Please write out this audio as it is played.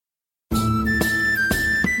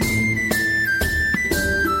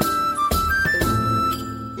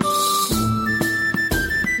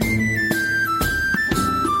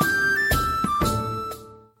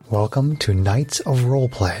welcome to Knights of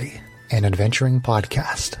Roleplay, an adventuring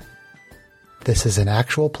podcast. This is an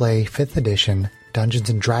actual play 5th edition Dungeons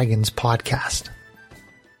 & Dragons podcast.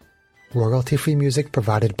 Royalty-free music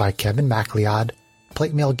provided by Kevin MacLeod,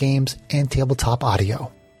 Plate Mail Games, and Tabletop Audio.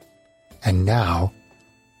 And now,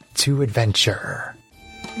 to adventure.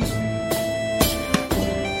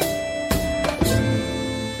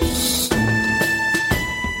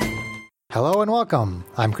 Hello and welcome.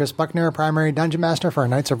 I'm Chris Buckner, Primary Dungeon Master for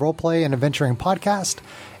Knights of Roleplay and Adventuring podcast,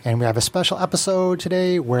 and we have a special episode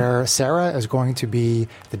today where Sarah is going to be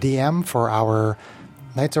the DM for our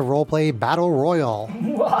Knights of Roleplay Battle Royal.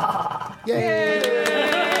 Yay!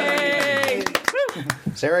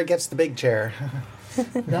 Sarah gets the big chair.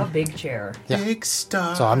 The big chair. Yeah. Big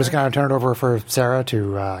star. So I'm just going to turn it over for Sarah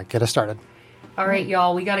to get us started. All right,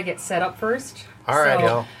 y'all, we got to get set up first. All right,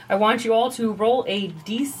 y'all. I want you all to roll a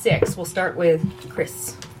d6. We'll start with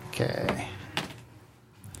Chris. Okay.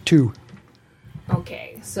 2.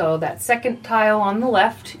 Okay, so that second tile on the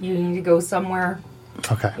left, you need to go somewhere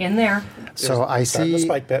Okay. in there. So I Start in the see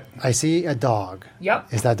spike pit. I see a dog.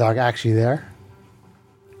 Yep. Is that dog actually there?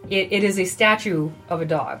 It is a statue of a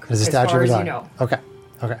dog. Is a as statue far of a as dog? you know. Okay.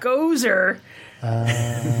 Okay. Gozer.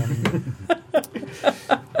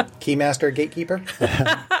 Keymaster, gatekeeper.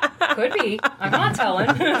 Could be. I'm not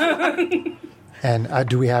telling. And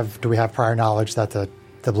do we have prior knowledge that the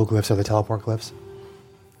blue glyphs are the teleport glyphs?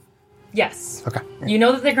 Yes. Okay. You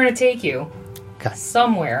know that they're going to take you Okay.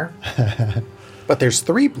 somewhere. But there's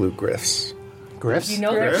 3 blue glyphs. Glyphs? You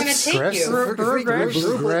know they're going to take Glyphs? you.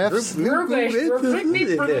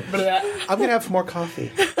 Glyphs? I'm going to have more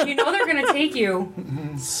coffee. You know they're going to take you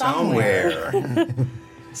somewhere.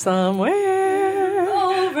 Somewhere.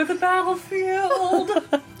 Over the battlefield.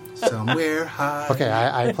 Somewhere high. Okay,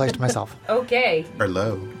 I placed myself. Okay, Or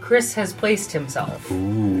low. Chris has placed himself.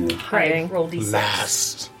 Ooh. Right, roll d6.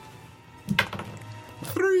 Last.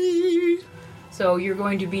 3. So you're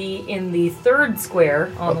going to be in the third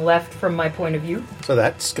square on the left from my point of view. So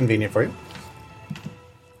that's convenient for you.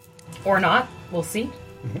 Or not, we'll see.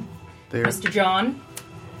 There. Mr. John,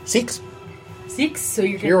 6. 6, so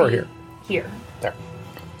you're Here or going to here? be here. There.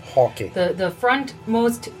 Hawky. The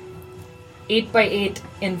frontmost 8x8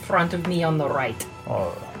 in front of me on the right.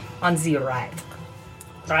 Oh. On the right.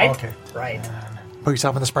 Right? Okay. Right. Put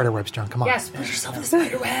yourself in the spider webs, John. Come on. Yes, put yourself in the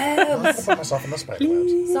spider webs. Put myself in the spider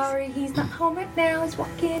webs. Sorry, he's not home right now. He's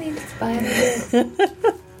walking into spider webs.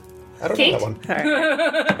 I don't Kate? know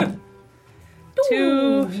that one.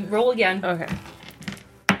 2. Roll again. Okay.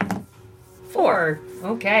 4.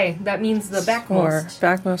 Okay, that means the 4. backmost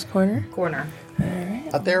Backmost corner. corner.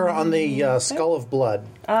 Out there on the skull of blood.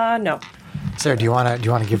 No. Sarah, do you want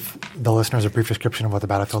to give the listeners a brief description of what the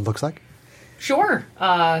battlefield looks like? Sure.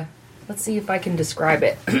 Let's see if I can describe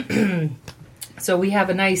it. So we have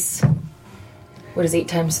a nice, what is 8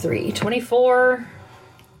 times 3? 24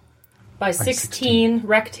 by 16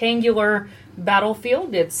 rectangular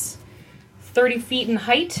battlefield. It's 30 feet in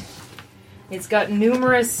height. It's got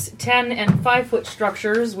numerous 10 and 5 foot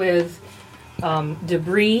structures with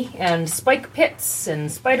debris and spike pits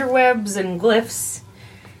and spider webs and glyphs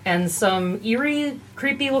and some eerie,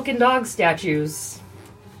 creepy looking dog statues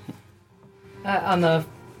on the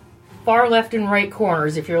far left and right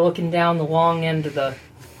corners. If you're looking down the long end of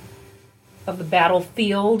the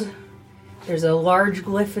battlefield, there's a large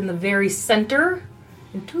glyph in the very center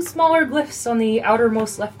and 2 smaller glyphs on the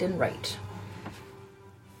outermost left and right.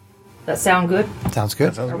 That sound good? Sounds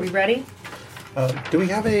good. Are we ready? Do we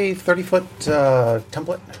have a 30-foot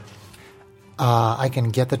template? I can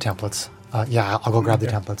get the templates. Yeah, I'll go grab the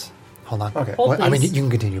templates. Hold on. Okay. Hold, Well, I mean, please. you can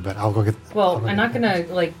continue, but I'll go get... Well, I'm not gonna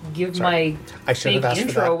give my I should fake have asked for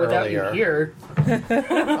intro that without earlier. you here.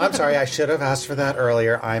 I'm sorry, I should have asked for that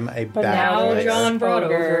earlier. I'm a bad Now player. John brought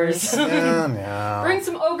Ogres. ogres. Yeah, Bring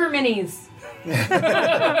some ogre minis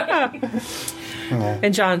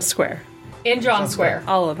And John Square. in John Square,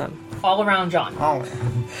 All of them. all around John. Oh.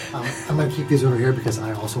 I'm going to keep these over here because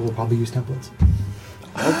I also will probably use templates.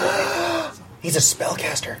 He's a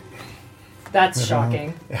spellcaster. That's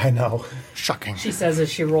shocking. I know. Shocking. She says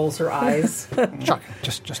as she rolls her eyes. Shocking.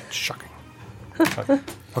 Just shocking.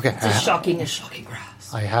 Okay. As shocking as shocking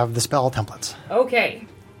grass. I have the spell templates. Okay.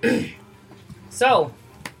 So,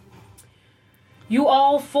 you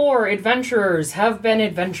all 4 adventurers have been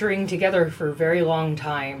adventuring together for a very long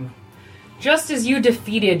time. Just as you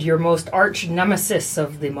defeated your most arch nemesis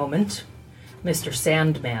of the moment, Mr.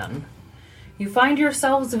 Sandman, you find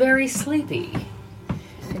yourselves very sleepy,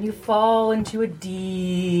 and you fall into a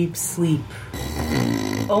deep sleep,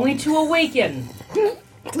 only to awaken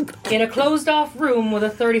in a closed-off room with a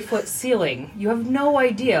 30-foot ceiling. You have no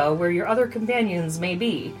idea where your other companions may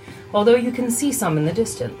be, although you can see some in the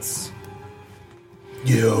distance.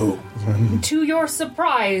 You. To your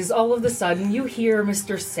surprise, all of a sudden, you hear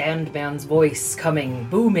Mr. Sandman's voice coming,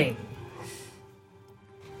 booming.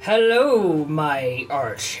 Hello, my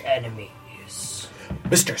arch enemies.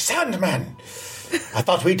 Mr. Sandman! I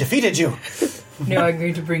thought we defeated you. Now I'm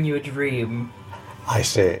going to bring you a dream. I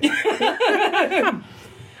see.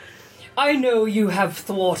 I know you have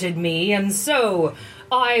thwarted me, and so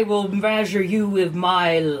I will measure you with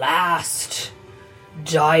my last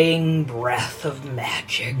dying breath of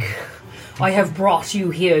magic. I have brought you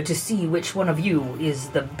here to see which one of you is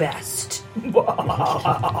the best.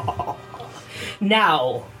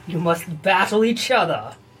 Now, you must battle each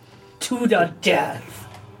other to the death.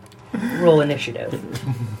 Roll initiative.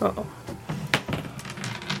 Uh-oh.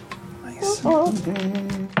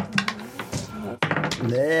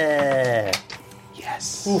 There.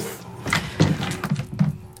 Yes. Oof.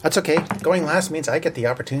 That's okay. Going last means I get the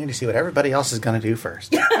opportunity to see what everybody else is going to do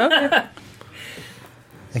first. Okay.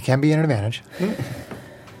 It can be an advantage.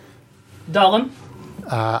 Dahlem,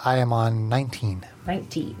 I am on 19.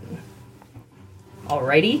 19.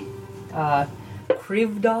 Alrighty.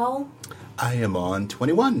 Krivdal, I am on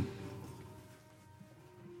 21.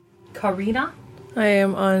 Karina, I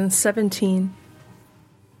am on 17.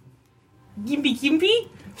 Gimpy Gimpy.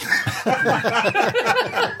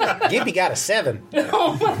 Gimpy got a 7.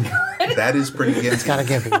 That is pretty good. It's kind of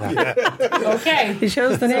gimpy. Yeah. Okay. He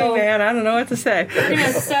chose the name, man. I don't know what to say. We're going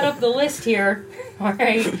to set up the list here. All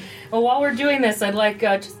right. Well, while we're doing this, I'd like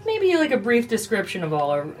just maybe like a brief description of all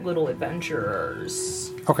our little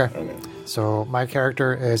adventurers. Okay. So my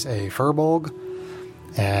character is a Furbolg.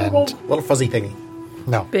 And Little fuzzy thingy.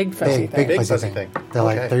 no. Big fuzzy thing. Big fuzzy fuzzy thing. thing. They're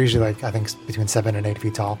Okay. they're usually like, I think, between 7 and 8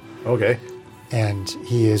 feet tall. Okay. And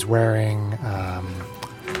he is wearing,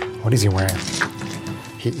 what is he wearing?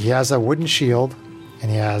 He has a wooden shield, and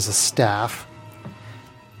he has a staff,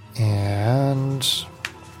 and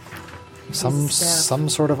some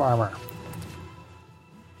sort of armor.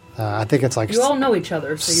 I think it's like You all know each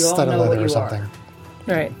other, so you all studded know what leather you or something. are.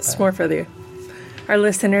 All right, it's more for you. Our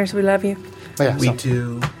listeners, we love you. But yeah, We so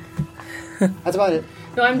do. that's about it.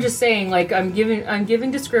 No, I'm just saying, like, I'm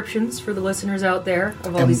giving descriptions for the listeners out there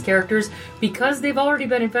of all these characters because they've already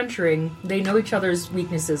been adventuring. They know each other's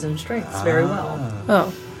weaknesses and strengths very well.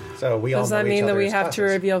 Oh, So we all does know that each mean that we other's have to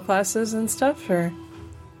classes. reveal classes and stuff, or?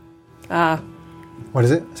 What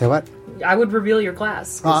is it? Say what? I would reveal your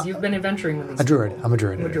class because Uh, you've been adventuring with these. A druid. I'm a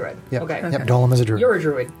druid. I'm a druid. Yep. Okay. Yep. Dolem is a druid. You're a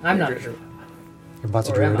druid. I'm not a druid. Your butt's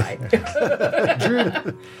a Or am druid.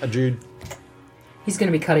 I? A Jude. He's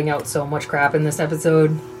going to be cutting out so much crap in this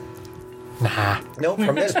episode. Nah. Nope,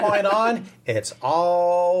 from this point on, it's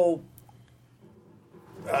all...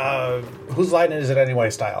 whose line is it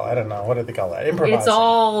anyway style? I don't know. What do they call that? Improvising. It's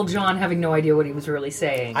all John having no idea what he was really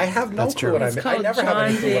saying. I have no That's clue true. what It's I called never have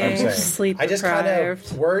any John clue what I'm being saying. sleep I just kind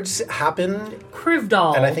deprived. of... Words happen,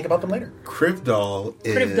 Krivdal. and I think about them later. Krivdal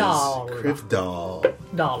is... Krivdal.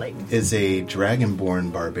 Darling. is a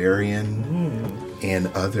dragonborn barbarian and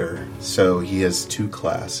other. So he has two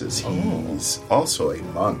classes. He's also a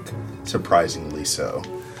monk, surprisingly so.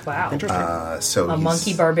 Wow. So A he's,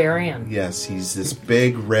 monkey barbarian. Yes, he's this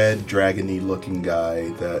big red dragony looking guy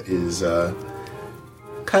that is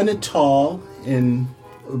kind of tall and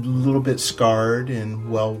a little bit scarred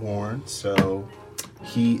and well worn. So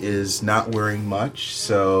he is not wearing much.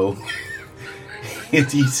 So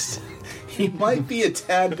he might be a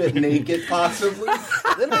tad bit naked, possibly.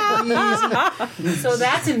 So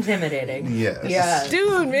that's intimidating. Yes. Yeah.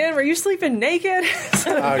 Dude, man, were you sleeping naked?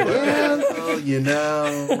 Well, you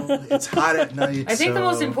know, it's hot at night. I think the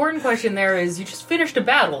most important question there is you just finished a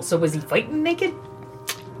battle, so was he fighting naked?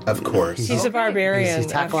 Of course. He's a barbarian,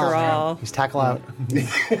 He's tackle after out, all. man. He's tackle out.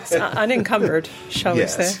 Unencumbered, shall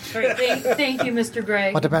Yes. we say. All right, thank you, Mr. Gray.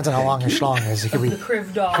 Well, it depends on how long his schlong is. He could be, The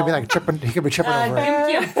Krivdal. could be like tripping. He could be tripping over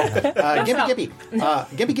it. Gimpy Gimpy.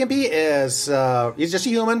 Gimpy Gimpy is... he's just a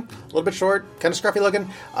human, a little bit short, kind of scruffy looking.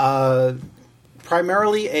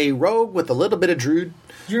 Primarily a rogue with a little bit of druid.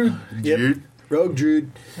 Druid. Yep. Druid. Rogue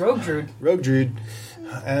druid. Rogue Druid. Rogue druid.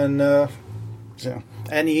 And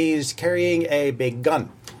he's carrying a big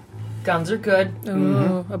gun. Guns are good.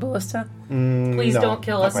 Ooh, a ballista? Please No, don't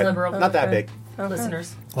kill not us, quite. liberal Not that big.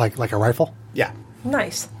 listeners. Like a rifle. Yeah.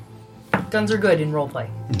 Nice. Guns are good in roleplay.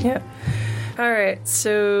 Yeah. All right.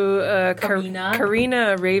 So, Karina.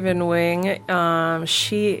 Karina Ravenwing,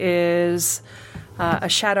 she is a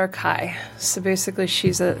Shadar-kai. So basically,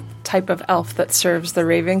 she's a type of elf that serves the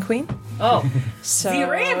Raven Queen. Oh, So, the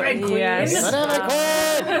Raven Queen. Yes.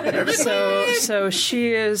 So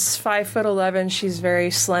she is 5'11". She's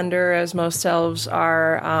very slender, as most elves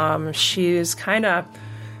are. She is kind of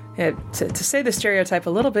to say the stereotype, a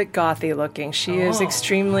little bit gothy looking. She is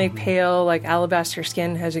extremely pale, like alabaster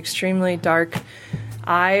skin, has extremely dark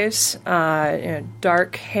eyes,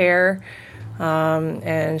 dark hair,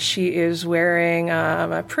 and she is wearing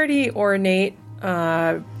a pretty ornate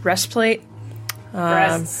breastplate.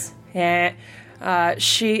 Breasts.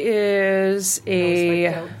 She is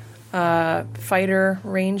a fighter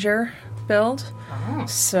ranger build.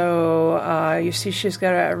 So you see she's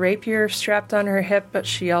got a rapier strapped on her hip, but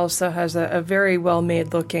she also has a very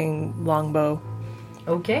well-made looking longbow.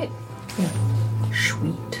 Okay.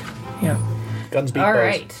 Sweet. Yeah. Guns beat All bows.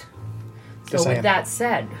 right. Just So saying. with that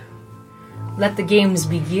said, let the games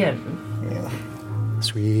begin.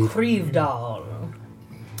 Sweet. Creve doll.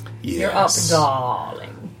 Yes. You're up,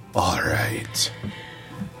 darling. All right.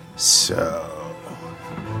 So,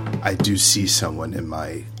 I do see someone in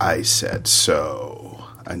my eye set, so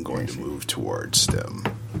I'm going to move towards them.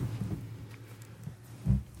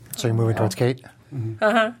 So you're moving towards Kate?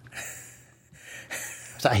 Uh-huh.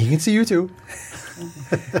 So he can see you too.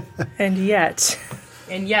 And yet,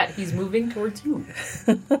 He's moving towards you.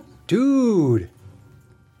 Dude.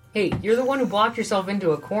 Hey, you're the one who blocked yourself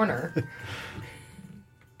into a corner.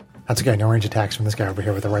 That's okay. No range attacks from this guy over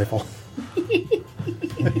here with a rifle.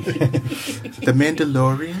 The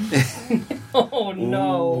Mandalorian? Oh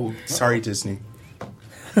no. Ooh, sorry, Disney.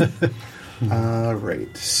 All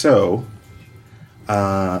right. So,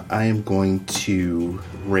 I am going to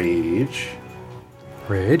rage.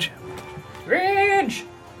 Rage. Rage!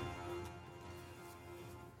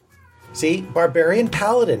 See, barbarian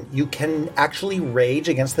paladin, you can actually rage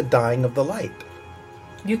against the dying of the light.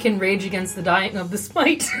 You can rage against the dying of the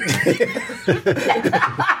smite.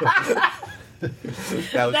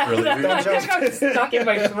 That was really weird. I just got stuck in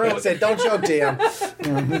my I throat. said, don't joke,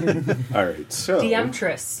 DM. All right. So,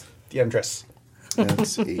 Diemtress. Diemtress.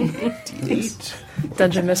 that's a D8.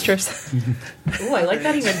 Dungeon Mistress. Ooh, I like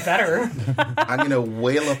that even better. I'm going to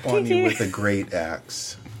wail up on you with a great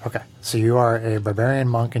axe. Okay. So you are a barbarian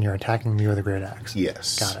monk and you're attacking me with a great axe.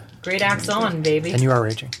 Yes. Got it. Great axe on, baby. And you are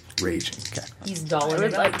raging. Raging. Okay. He's dolling I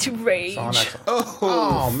would it like up. to rage.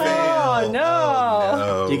 Oh, man. Oh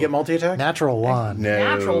no! Do you get multi-attack? Natural one. No.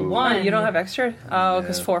 Natural one. You don't have extra? Oh,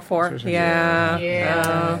 because 4/4. Yeah.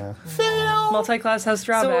 Yeah. Multi-class has So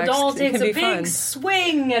drawbacks. Doll It takes can a be big fun.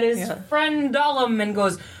 swing at his Yeah. friend Dollum and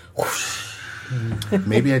goes,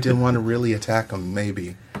 Maybe I didn't want to really attack him.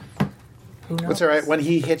 Maybe. who knows? That's all right. When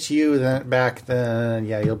he hits you back, then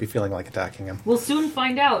yeah, you'll be feeling like attacking him. We'll soon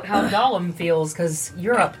find out how Dollum feels, because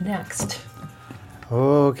you're up next.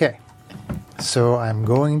 Okay. So I'm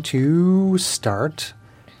going to start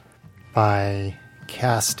by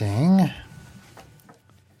casting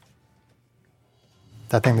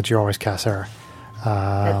that thing that you always cast, Sarah.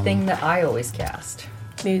 That thing that I always cast.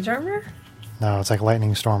 Mage armor? No, it's like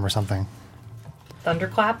lightning storm or something.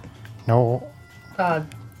 Thunderclap? No,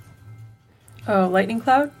 Oh, lightning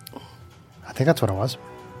cloud? I think that's what it was.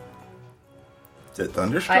 Is it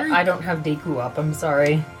Thunderstrike? I don't have Deku up, I'm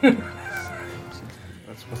sorry.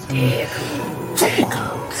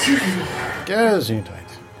 Gesundheit.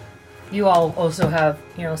 You all also have,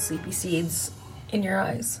 sleepy seeds in your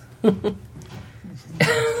eyes.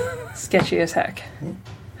 Sketchy as heck.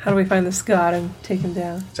 How do we find this god and take him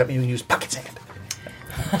down? Does that mean you use pocket sand?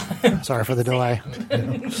 Sorry for the delay. I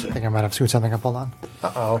think I might have screwed something up. Hold on.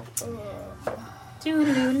 Uh-oh.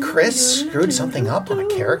 Chris screwed something up on a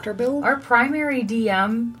character build? Our primary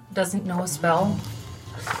DM doesn't know a spell.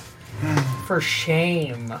 For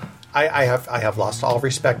shame. I have lost all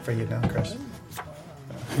respect for you now, Chris.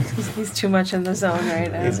 He's too much in the zone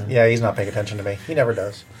right now. He's not paying attention to me. He never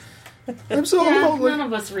does. I'm so Yeah, lonely. none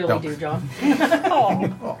of us really No. do, John.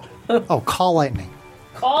 Oh, call lightning.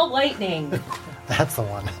 Call lightning. That's the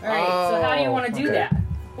one. All right, so how do you want to do okay. that?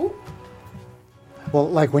 Well,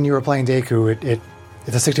 like when you were playing Deku, it's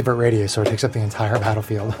a 60-foot radius, so it takes up the entire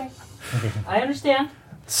battlefield. I understand.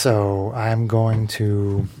 So I'm going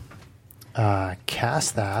to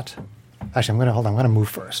cast that. Actually, I'm going to move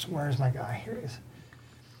first. Where's my guy? Here he is.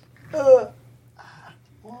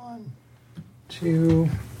 1, 2.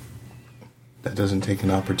 That doesn't take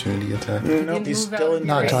an opportunity attack. Nope, he's move still out in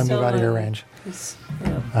Not until I move out of your Still, range.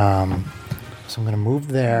 Yeah. So I'm going to move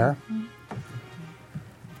there.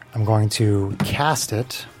 I'm going to cast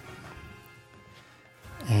it.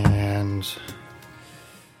 And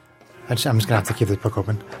I'm just going to have to keep this book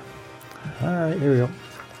open. All right, here we go.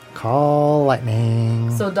 Call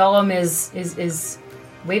lightning. So Dollum is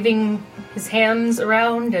waving his hands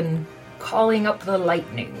around and calling up the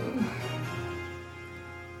lightning.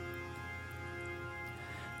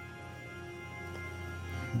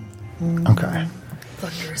 Okay.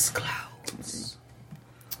 Thunderous clouds.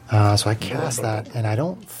 So I cast that, and I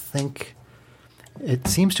don't think... It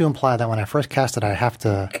seems to imply that when I first cast it, I have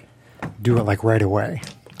to do it, like, right away.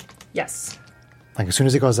 Yes. Like, as soon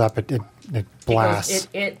as it goes up, it blasts.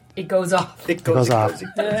 It goes off. It goes off. It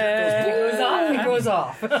goes off. It goes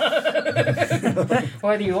off.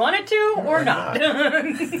 Whether you want it to or not.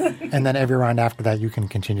 And then every round after that, you can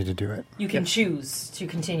continue to do it. You can choose to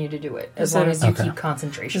continue to do it as Is long that- as you Okay. keep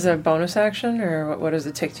concentration. Is it a bonus action, or what does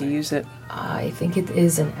it take to use it? I think it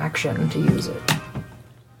is an action to use it.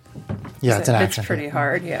 Yeah, it's an action. It's pretty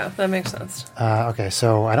hard. Yeah, that makes sense. Okay,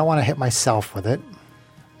 so I don't want to hit myself with it.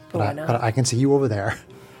 But why not? But I can see you over there.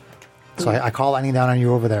 So I call lightning down on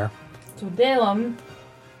you over there. So Dolam.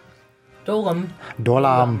 Dolam.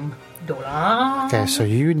 Okay, Dolam. so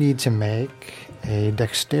you need to make a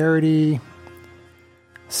dexterity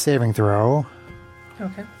saving throw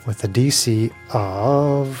Okay. with a DC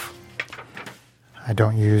of... I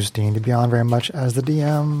don't use D&D Beyond very much as the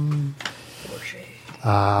DM.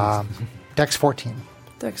 Dex 14.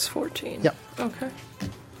 Dex 14. Yep. Okay.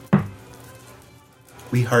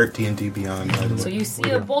 We heart D&D Beyond, by the way. So you see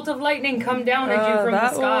a bolt of lightning come down at you from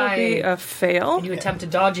That the will be sky. a fail. And you attempt to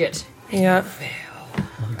dodge it. Yeah.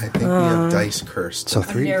 I think we have dice cursed. So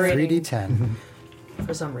narrating. 3d10.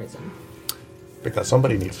 For some reason. Because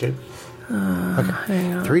somebody needs to. Okay.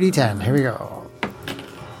 3d10. Here we go.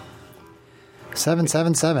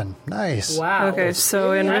 777. Nice. Wow. Okay,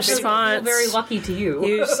 so in That doesn't feel response, very lucky to you.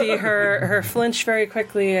 you see her flinch very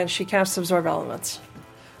quickly, and she casts Absorb Elements.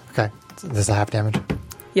 Okay. This is a half damage.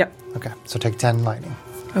 Yep. Okay. So take 10 lightning.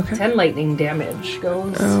 Okay. 10 lightning damage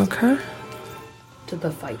goes Okay. to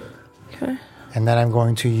the fighter. Okay. And then I'm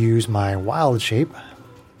going to use my wild shape.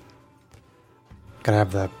 Gotta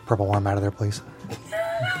have the purple worm out of there, please.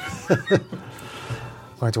 I'm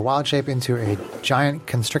going to wild shape into a giant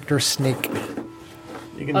constrictor snake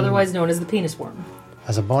You can, Otherwise known as the penis worm.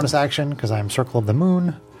 as a bonus action because I'm Circle of the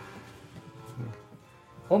Moon.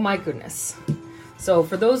 Oh my goodness. So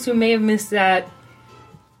for those who may have missed that,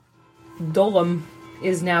 Dolam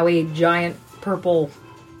is now a giant purple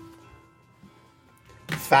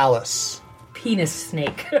phallus. penis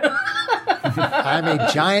snake. I'm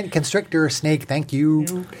a giant constrictor snake, thank you.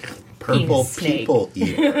 Purple Penis snake. people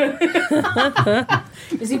eater.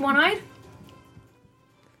 Is he one-eyed?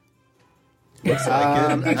 Looks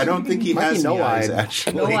like it. I don't think he Might has be any eyes, no-eyed.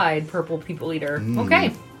 actually. No-eyed purple people eater.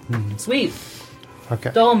 Okay. Sweet. Okay.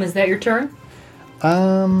 Dolam, is that your turn?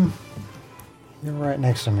 You're right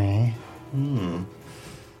next to me.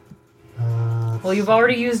 Well, you've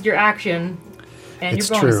already used your action and It's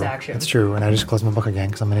your bonus true. action. It's true. And I just closed my book again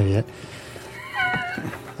because I'm an idiot.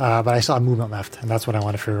 But I still have movement left, and that's what I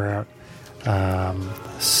want to figure out.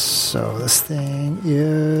 So this thing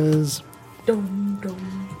is... Dum,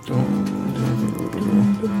 dum.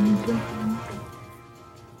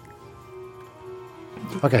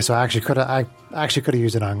 Okay, so I actually could have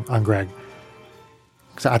used it on Greg.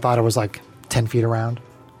 Because I thought it was like 10 feet around.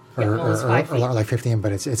 Or, Yeah, well, it's 5 or feet. like 15,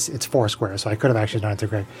 but it's 4 squares, so I could have actually done it to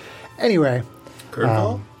Greg. Anyway,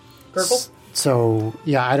 Curveball? Gurgle? so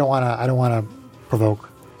yeah, I don't want to provoke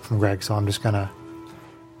from Greg, so I'm just gonna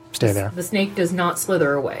stay there. The snake does not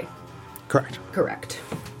slither away. Correct. Correct.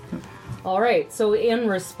 All right. So in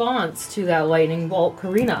response to that lightning bolt,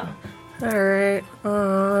 Karina, All right.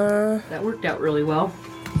 that worked out really well.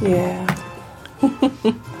 Yeah.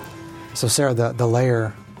 So Sarah, the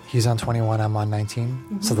layer, he's on 21, I'm on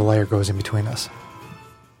 19, so the layer goes in between us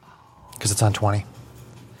because it's on 20.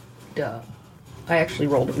 Duh. I actually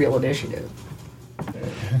rolled a real initiative.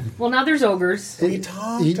 Well, now there's ogres. We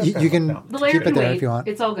talked You about can that. The layer keep it can there wait. if you want.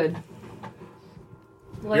 It's all good.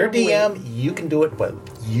 The layer You're will wait. DM, you can do it what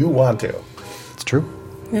you want to. It's true.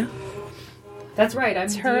 Yeah. That's right.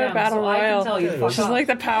 I'm her DM, battle so I royal. can tell you. Fuck She's off. like,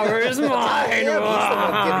 the power is mine. Yeah, he's the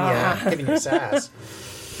one giving you sass.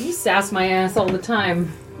 You sass my ass all the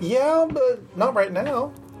time. Yeah, but not right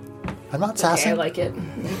now. I'm not Okay, sassing. I like it.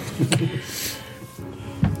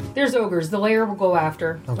 There's ogres. The layer will go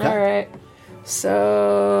after. Okay. All right.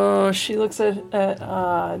 So she looks at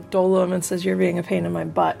Dolam and says, "You're being a pain in my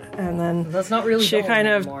butt." And then That's not really she Dolam kind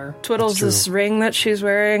of anymore. twiddles That's this true. ring that she's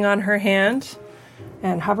wearing on her hand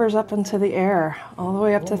and hovers up into the air, all the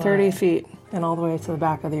way up to my. 30 feet and all the way to the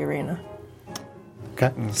back of the arena.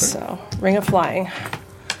 Okay. So, ring of flying.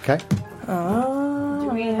 Okay. Do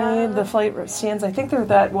we And have... the flight stands, I think they're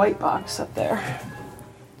that white box up there.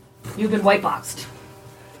 You've been white boxed.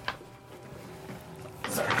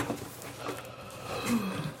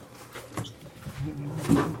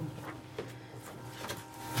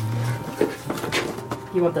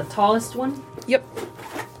 You want the tallest one? Yep.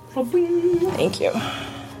 Thank you.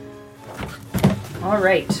 All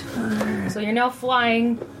right. So you're now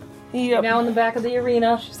flying Yep. Now in the back of the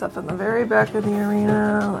arena. She's up in the very back of the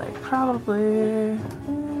arena, like probably.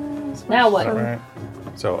 Now what? All right.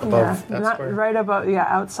 So above Yeah, that not square? right above. Yeah,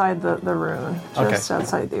 outside the rune, Okay. just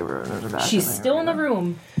outside the rune of the back. She's of the still in the arena.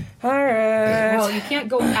 room. All right. Well, you can't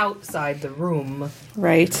go outside the room.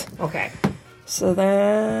 Right. Okay. So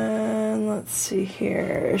then, let's see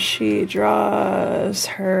here. She draws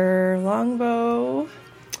her longbow.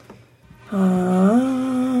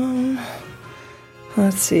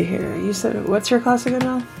 Let's see here. You said, what's your class again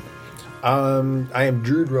now? I am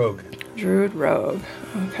Druid Rogue. Druid Rogue.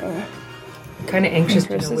 Okay. Kind of anxious to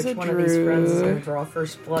Chris know is which a one of these friends is going to druid. draw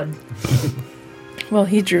first blood. Well,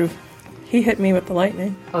 he hit me with the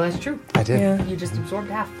lightning. Oh, that's true. I did. Yeah, You just absorbed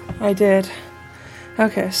half. I did.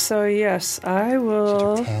 Okay, so yes, I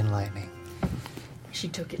will. 10 lightning. She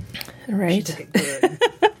took it. Right. She took it good.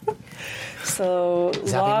 So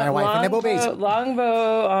Zapping my wife and the boobies.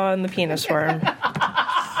 longbow on the penis worm.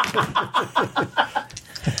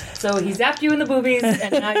 So he zapped you in the boobies,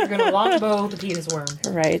 and now you're going to longbow the penis worm.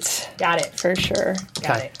 Right, Got it. for sure.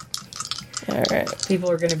 Got Okay. it. All right.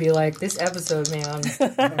 People are going to be like, this episode, man.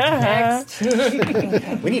 Next.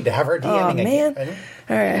 We need to have her DMing man. again.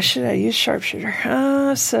 All right, should I use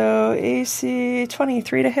sharpshooter? So AC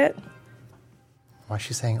 23 to hit, Why is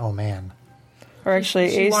she saying, oh man? or actually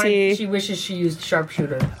She AC. wishes she used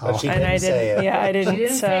sharpshooter. But she And didn't I say didn't. it. Yeah, I didn't. She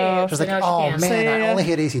didn't so say it. She was like, So now she oh can. man, So, I yeah. only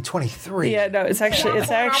hit AC 23. yeah, no, it's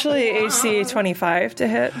actually AC 25 to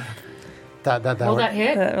hit. That Will that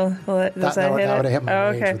hit? Does that would hit would it? have hit my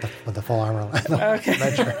Oh, rage okay. with the full armor. Okay.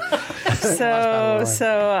 Ledger. So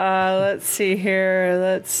let's see here.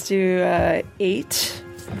 Let's do 8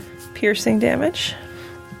 piercing damage,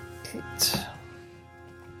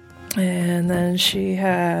 and then she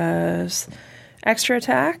has extra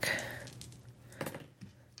attack.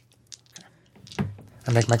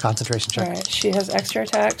 I make my concentration check. All right, she has extra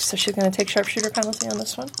attack, so she's going to take sharpshooter penalty on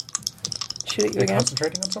this one. Shoot at you You're again.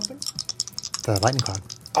 concentrating on something? The lightning cloud.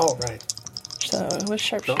 Oh, right. So with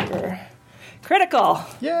sharpshooter, critical.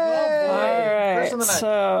 Yay! All First of the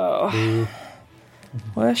right, night. so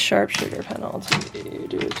with sharpshooter penalty.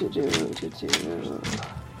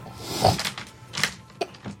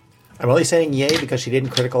 I'm only saying yay because she didn't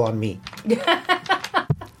critical on me.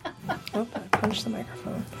 Oh, I punched the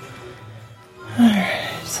microphone.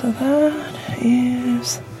 Alright, so that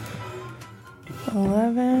is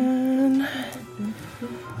 11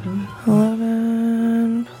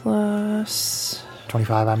 plus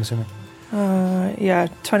 25, I'm assuming. yeah,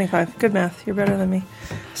 25. Good math. You're better than me.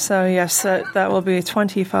 So yes, that will be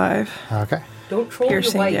 25 Okay. Don't troll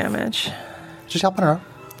piercing your wife. damage. Just helping her out.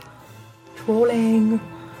 Trolling.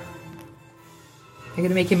 I'm going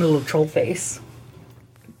to make him a little troll face.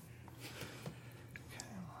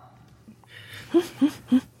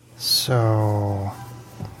 So,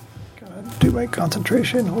 do my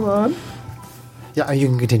concentration. Hold on. Yeah, you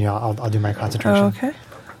can continue. I'll do my concentration. Okay.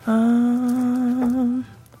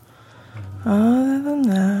 Other than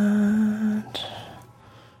that,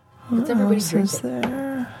 What's everybody else is drinking?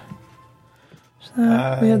 there?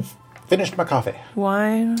 We had Finished my coffee.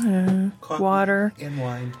 wine, Coffee water. and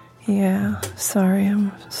wine, Yeah, sorry,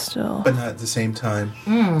 I'm still. but not at the same time.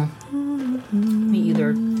 Me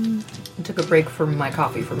either. I took a break from my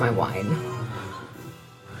coffee for my wine.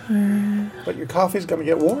 But your coffee's going to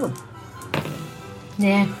get warm.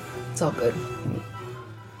 Nah, it's all good.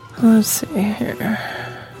 Let's see here.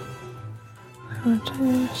 What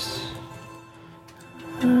is?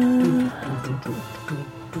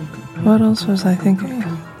 What else was I thinking?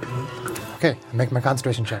 Okay, I make my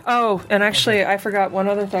concentration check. Oh, and actually, I forgot one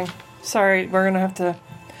other thing. Sorry, we're gonna have to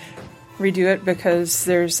redo it because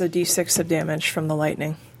there's a d6 of damage from the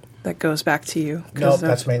lightning that goes back to you. No, 'Cause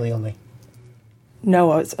that's melee only.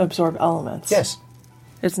 no, it's absorb elements. Yes.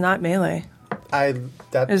 It's not melee.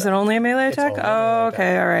 That Is it only a melee It's attack? only a Oh, melee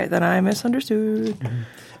okay, all right. Then I misunderstood.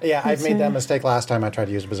 Yeah, I've made that mistake last time I tried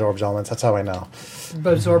to use absorbs elements. That's how I know.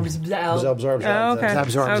 Absorbs out. Absorbs Oh, elements. okay.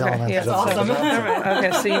 Absorbs okay. elements. Yeah, That's awesome. all right.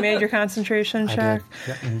 Okay, so you made your concentration I check.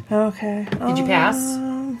 did. Yeah, Okay. Did you pass?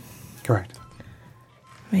 correct.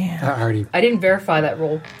 Man. I already. I didn't verify that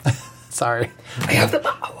roll. Sorry. Yeah,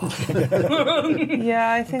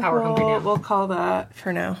 I think Power hungry now. we'll call that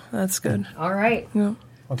for now. That's good. All right. Yeah.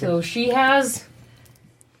 Okay. So she has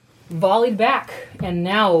volleyed back, and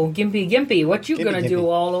now Gimpy, what you Gimpy, gonna do Gimpy.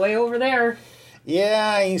 all the way over there?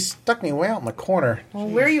 Yeah, he stuck me way out in the corner. Well,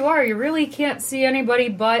 where you are, you really can't see anybody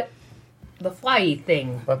but the fly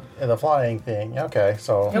thing. But the flying thing. Okay,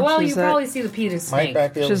 so Well, you She's at- probably see the penis might snake.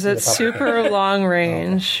 back be able to She's see at the top. super long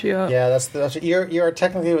range. Yeah. Yeah, that's you are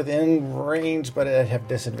technically within range, but I have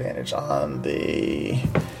disadvantage on the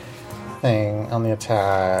thing on the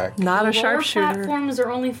attack. Not a Lower sharpshooter. platforms are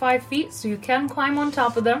only 5 feet, so you can climb on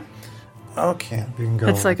top of them. Okay. You can go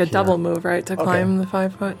It's like a here. double move, right? To climb the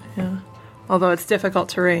 5 foot. Yeah. Although it's difficult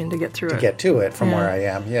terrain to get through To it. get to it from Yeah. where I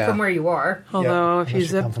am, yeah. From where you are. Although if you Unless you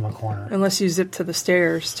zip, come from a corner. unless you zip to the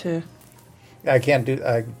stairs to. I can't do...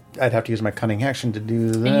 I'd have to use my cunning action to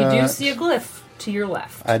do that. And you do see a glyph to your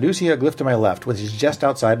left. I do see a glyph to my left, which is just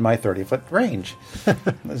outside my 30-foot range.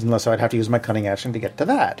 So I'd have to use my cunning action to get to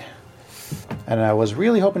that. And I was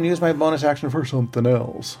really hoping to use my bonus action for something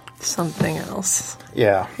else. Something else.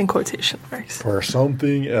 Yeah, In quotation marks. for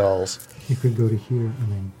something else. You could go to here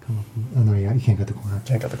and then come up. Oh no, you can't go to the corner.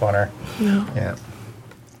 Can't cut the corner. No. Yeah.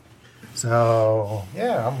 So,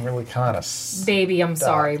 yeah, I'm really kind of... Baby, I'm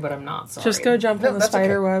sorry, but I'm not sorry. Just go jump No, in the that's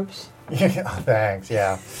spider okay. webs. Yeah, thanks,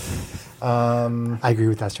 yeah. I agree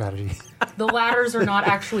with that strategy. The ladders are not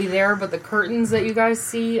actually there, but the curtains that you guys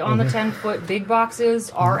see on the 10-foot big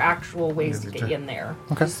boxes are actual ways to get in there.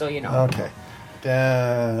 Okay. Just so you know. Okay.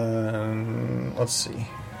 Then, let's see.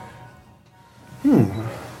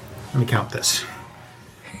 Let me count this.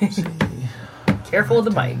 Let's see. Careful with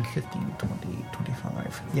the bike. 15, 20,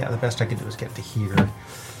 25. Yeah, the best I can do is get to here.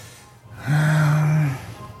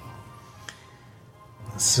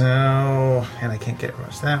 So, and I can't get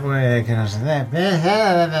across that way. I can that.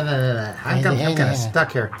 I'm kind of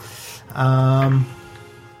stuck here.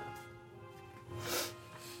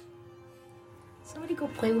 Somebody go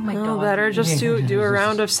play with my No, dog. better just do a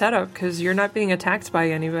round of setup because you're not being attacked by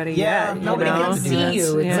anybody Yeah, yet. Nobody you know? can see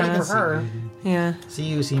you except Yeah. for her. Yeah. See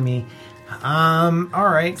you, see me. All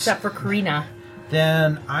right. Except for Karina.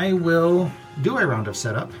 Then I will do a round of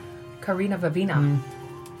setup. Karina Vavina.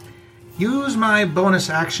 Use my bonus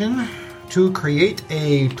action to create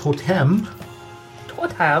a totem.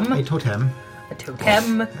 Totem. A totem. A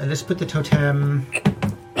totem. Let's put the totem.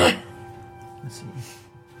 Let's see.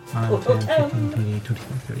 5, 10, 15, 20,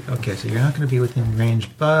 25, 30. Okay, so you're not going to be within range,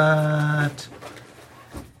 but.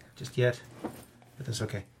 Just yet. But that's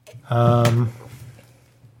okay.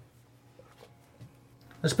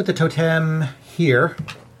 Let's put the totem here.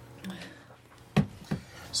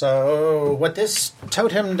 So, what this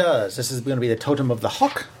totem does, this is going to be the totem of the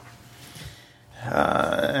hawk.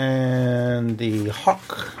 And the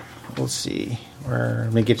hawk, let's see,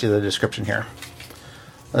 let me get you the description here.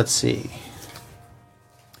 Let's see.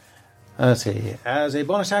 As a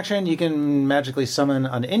bonus action, you can magically summon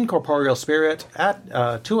an incorporeal spirit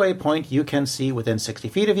to a point you can see within 60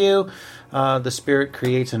 feet of you. The spirit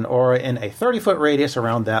creates an aura in a 30-foot radius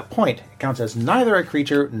around that point. It counts as neither a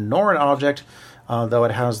creature nor an object, though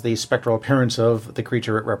it has the spectral appearance of the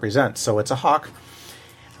creature it represents. So it's a hawk.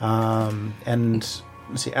 And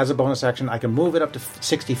let's see, as a bonus action, I can move it up to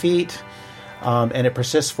 60 feet, and it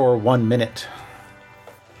persists for 1 minute,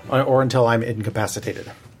 or until I'm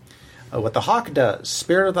incapacitated. What the hawk does,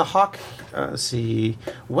 Spirit of the Hawk,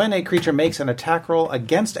 when a creature makes an attack roll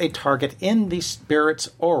against a target in the spirit's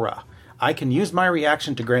aura, I can use my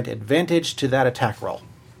reaction to grant advantage to that attack roll.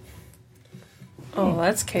 Oh,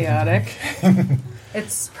 that's chaotic.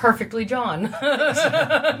 It's perfectly John.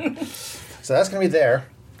 So that's going to be there.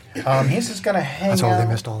 He's just going to hang That's out. why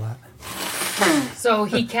they missed all that. So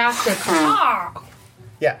he cast a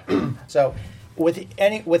Yeah. So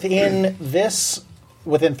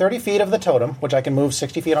within 30 feet of the totem, which I can move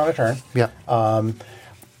 60 feet on a turn, Yeah.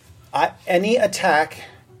 any attack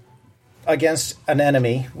against an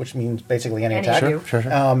enemy, which means basically any Any attack, Sure,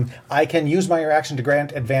 sure. I can use my reaction to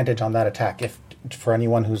grant advantage on that attack for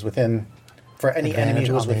anyone who's within, for any enemy Advantage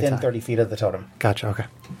who's on the within attack. 30 feet of the totem. Gotcha. Okay.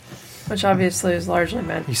 Which obviously is largely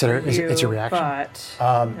meant You said for it's your you, reaction? But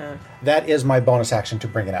yeah. That is my bonus action to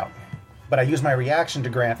bring it out. But I use my reaction to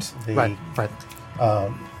grant the Right.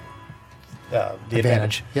 the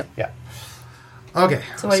Advantage. Yep. Yeah. Okay.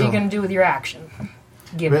 So what are you going to do with your action?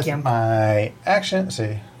 Give With Gimpy. my action, let's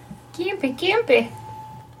see. Gimpy.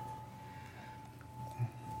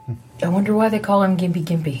 I wonder why they call him Gimpy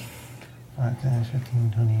Gimpy. 5, 10,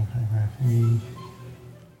 15, 20, 25, 30.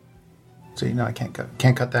 So you know I can't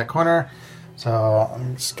cut that corner. So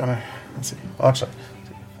I'm just gonna let's see. Oh, actually,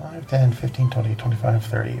 5, 10, 15, 20, 25,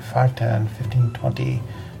 30. 5, 10, 15, 20,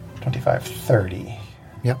 25, 30.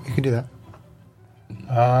 Yep. You can do that.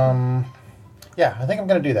 Yeah, I think I'm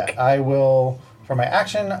gonna do that. I will, for my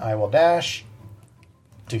action, I will dash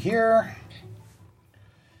to here.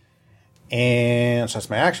 And so that's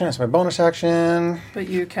my action, that's my bonus action. But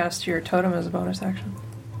you cast your totem as a bonus action.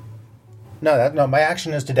 No, my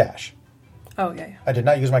action is to dash. Oh, yeah. I did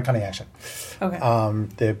not use my cunning action. Okay.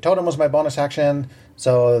 The totem was my bonus action,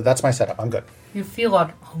 so that's my setup. I'm good. You feel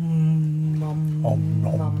a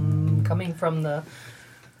coming from the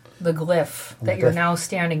the glyph that you're now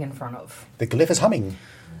standing in front of. The glyph is humming.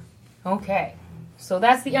 Okay. So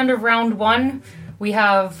that's the end of round 1. We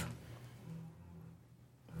have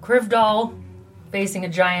Krivdal facing a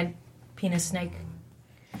giant penis snake.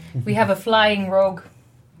 We have a flying rogue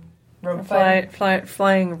fighter.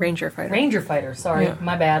 Flying ranger fighter. Ranger fighter, sorry, Yeah.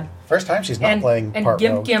 my bad. First time she's not playing and part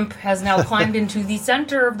Gimp rogue. Gimp has now climbed into the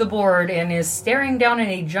center of the board and is staring down at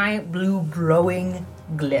a giant blue glowing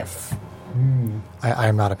glyph.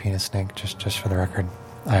 I'm not a penis snake, just for the record.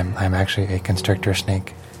 I'm actually a constrictor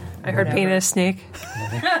snake. I heard Whatever. penis snake.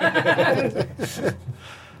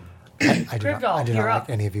 I do Krivdal, not you're like up.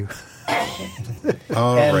 any of you.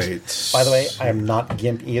 All And, right. by the way, I am not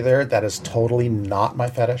gimp either. That is totally not my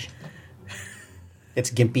fetish. It's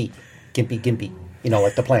gimpy. Gimpy. You know,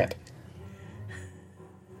 like the plant.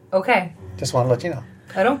 Okay. Just want to let you know.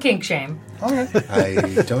 I don't kink shame.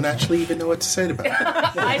 I don't actually even know what to say about it.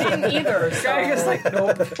 I didn't either. Greg is like,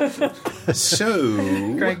 nope. So,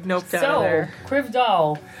 Greg noped out of So, there.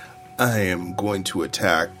 Krivdal, I am going to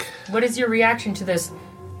attack. what is your reaction to this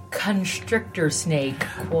constrictor snake,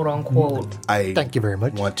 quote unquote? I Thank you very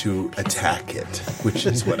much. want to attack it, which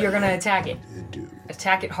is what You're I gonna attack it. do.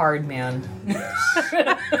 Attack it hard, man.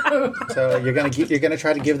 So you're gonna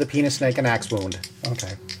try to give the penis snake an axe wound.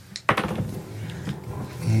 Okay.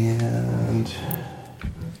 And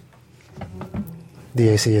The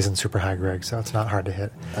AC isn't super high, Greg, so it's not hard to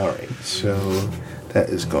hit. all right, so that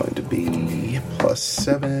is going to be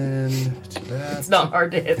 +7 to that. It's not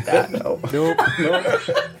hard to hit that. No.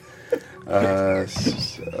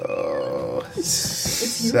 So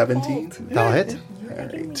 17. That'll hit. All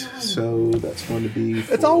right, so that's going to be.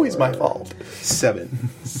 It's always my fault. 7.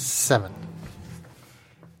 7.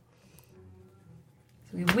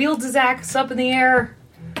 He wields his axe up in the air.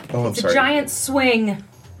 Oh, I'm It's sorry. a giant swing.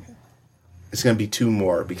 It's going to be 2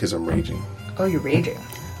 more because I'm raging. Oh, you're raging.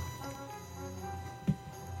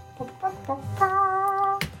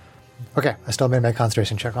 Okay, I still made my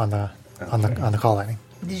concentration check on the call lightning.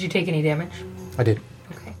 Did you take any damage? I did.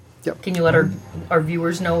 Okay. Yep. Can you let our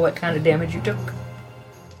viewers know what kind of damage you took?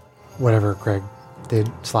 Whatever Greg did,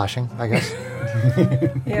 slashing, I guess.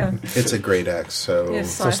 Yeah. It's a great axe, so. Yeah,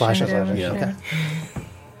 slashing slashing damage, damage.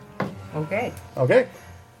 yeah. Okay. Okay.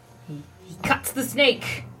 He cuts the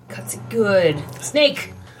snake. Cuts it good.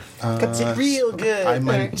 Snake! Cuts it real good. I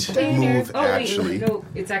might move Oh, wait. actually. No,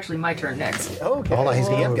 it's actually my turn next. Oh, okay. Hold on, he's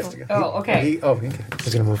gonna DM move. gets to go. Oh, okay. Okay.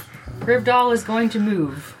 He's gonna move. Krivdal is going to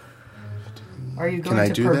move. Are you Can going I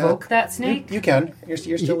to do provoke that snake? You can. You're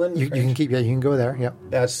still in. You can keep. Yeah, you can go there. Yep.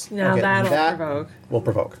 That's Now okay. that'll That provoke. will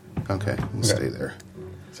provoke. Okay, we'll stay there.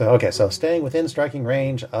 So staying within striking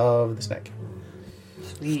range of the snake.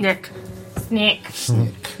 Nick. Snake.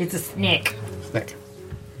 It's a snake. Snake.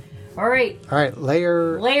 All right. All right,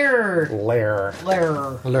 layer. Lair. Lair.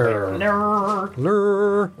 Lair. Lure. Lair.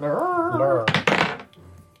 Lure. Lure.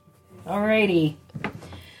 Alrighty.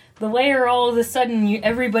 The lair, all of a sudden,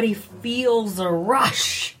 everybody feels a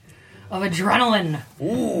rush of adrenaline.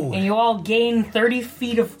 Ooh. And you all gain 30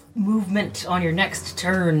 feet of movement on your next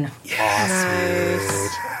turn.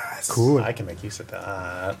 Nice. Cool. I can make use of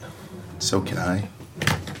that. So can I.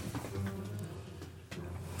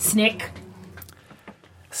 Snake.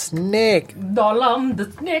 Snake. Dalam the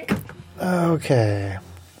snake. Okay.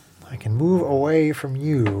 I can move away from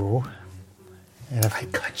you. And I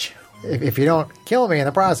got you. if you don't kill me in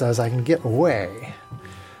the process, I can get away.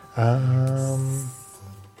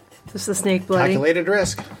 Is the snake bloody? Calculated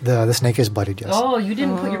risk. The snake is bloodied, yes. Oh, you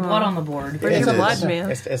didn't put your blood on the board. Where's It your is. blood, man?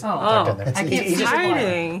 It's Oh. tucked in there. I can't He see just- the blood.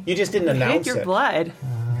 Hiding. You just didn't Hate announce your it. blood.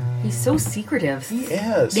 He's so secretive.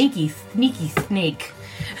 Yes. Sneaky snake.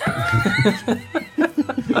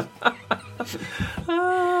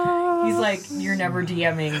 He's like, you're never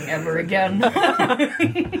DMing ever again.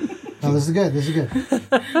 No, this is good. This is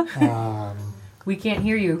good. We can't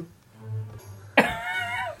hear you.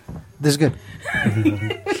 This is good.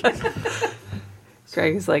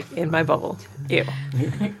 Greg is like, in my bubble. Ew.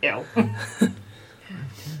 Ew.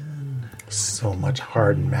 So much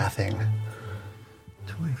hard mathing.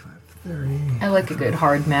 25, 30, I like a good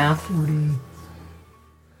hard math. 40.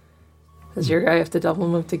 Does your guy have to double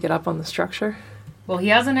move to get up on the structure? Well, he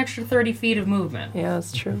has an extra 30 feet of movement. Yeah,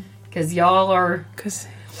 that's true. Because y'all are Because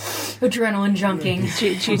adrenaline junking.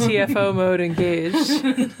 GTFO mode engaged.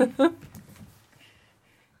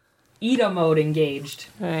 ETA mode engaged.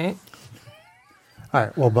 All right. All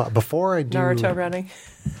right. Well, but before I do Naruto running.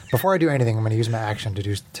 before I do anything, I'm going to use my action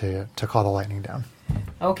to call the lightning down.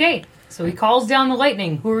 Okay, so he calls down the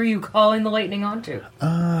lightning. Who are you calling the lightning onto?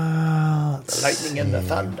 Let's Lightning and the see.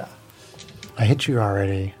 thunder. I hit you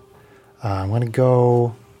already. I'm going to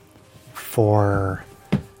go for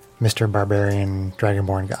Mr. Barbarian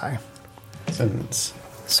Dragonborn guy. Since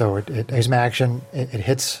So it as my action, it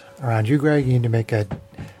hits around you, Greg. You need to make a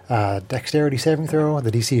dexterity saving throw.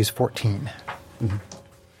 The DC is 14.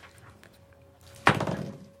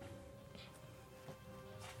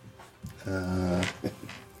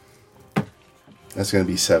 That's going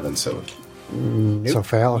to be 7, so So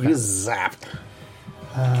fail. Okay. you zapped.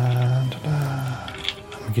 Let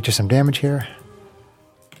me get you some damage here.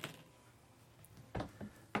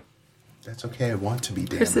 that's okay. I want to be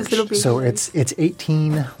Chris says damaged. it'll be. So it's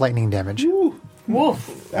 18 lightning damage.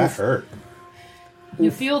 Woof. That hurt.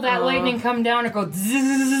 You feel that lightning come down and go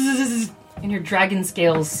zzz, and your dragon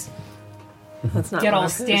scales That's not get all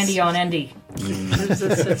one of his. standy on endy.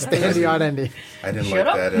 Standy on Andy. I didn't Shut like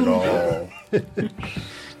up. that at all.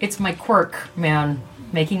 It's my quirk, man.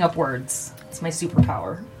 Making up words. It's my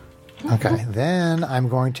superpower. Okay, then I'm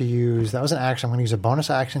going to use, that was an action, I'm going to use a bonus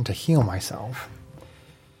action to heal myself.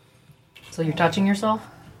 So you're touching yourself?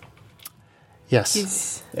 Yes.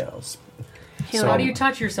 He's Yeah, it was- healing, How do you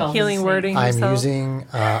touch yourself? healing Snake? wording I'm himself. using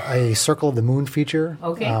a Circle of the Moon feature,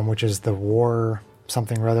 Okay. which is the war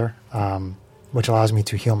something or other, which allows me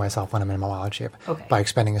to heal myself when I'm in my wild shape Okay. by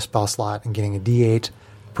expending a spell slot and getting a D8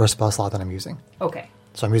 per spell slot that I'm using. Okay.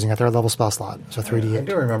 So I'm using a third level spell slot, so I 3D8.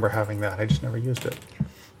 do remember having that. I just never used it.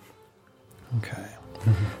 Okay.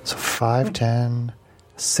 So 5, 10,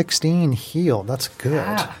 16 healed. That's good.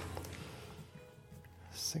 Ah,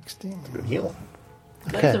 16. Good heal.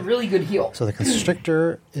 that's Okay. a really good heal. So the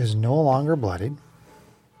constrictor is no longer bloodied.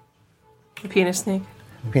 The penis snake.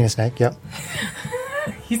 Penis snake, yep.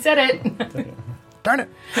 He said it. Darn it.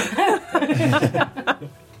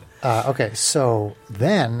 Okay, so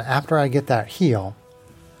then after I get that heal,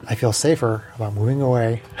 I feel safer about moving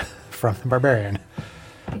away from the barbarian.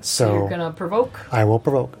 So you're So gonna provoke I will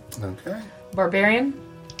provoke. Okay. barbarian.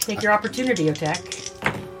 Take your opportunity attack.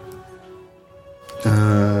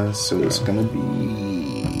 So it's going to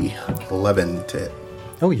be 11 to hit.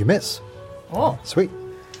 Oh, you miss. Oh, Sweet.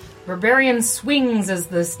 barbarian swings as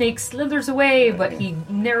the snake slithers away, but he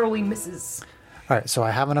narrowly misses. All right, so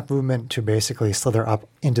I have enough movement to basically slither up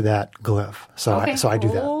into that glyph. So Okay. I do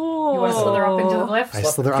that. Oh, You want to slither up into the glyph? I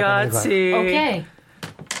slither up into the glyph. Gutsy. Okay.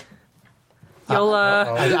 Yola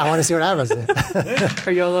I want to see what happens.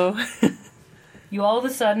 or YOLO. You all of a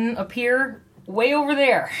sudden appear way over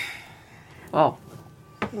there. Oh,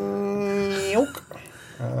 Okay,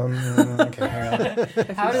 hang on.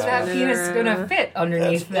 How does that penis gonna fit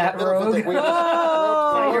underneath that rogue?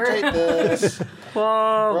 Rotate this.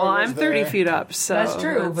 well, I'm was 30 there. feet up, so That's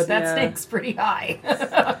true, but that yeah. snake's pretty high.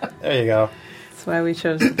 There you go. That's why we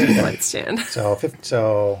chose the big light stand.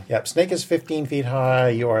 So, yep. Snake is 15 feet high.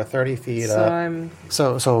 You are 30 feet So up. I'm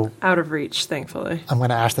So out of reach, thankfully. I'm going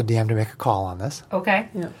to ask the DM to make a call on this. Okay.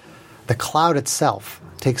 Yeah. The cloud itself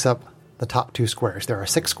takes up the top 2 squares. There are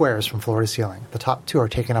 6 squares from floor to ceiling. The top 2 are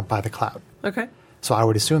taken up by the cloud. Okay. So I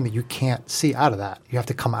would assume that you can't see out of that. You have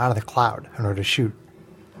to come out of the cloud in order to shoot,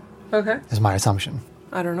 Okay. is my assumption.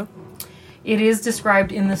 I don't know. It is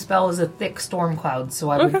described in the spell as a thick storm cloud, so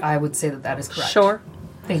I would say that is correct. Sure.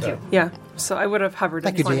 Thank you. Yeah. So I would have hovered.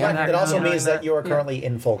 Thank in you, front of DM. that It also now, means knowing that you are currently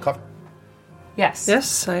in full cover. Yes.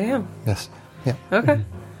 Yes, I am. Yes. Yeah. Okay.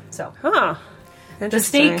 So Huh. the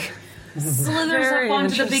Interesting. snake slithers Very up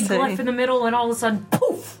onto the big interesting. glyph in the middle, and all of a sudden,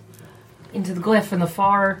 poof, into the glyph in the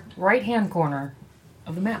far right-hand corner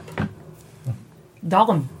of the map.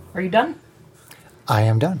 Dahlem, are you done? I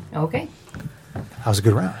am done. Okay. That was a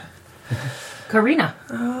good round. Karina,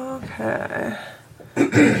 Okay.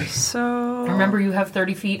 So remember you have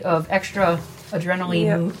 30 feet of extra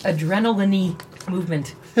adrenaline, Yep. adrenaline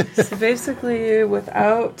movement. So basically,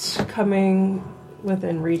 without coming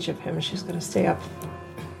within reach of him, she's going to stay up.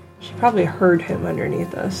 She probably heard him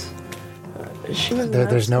underneath us. She was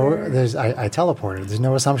I teleported. There's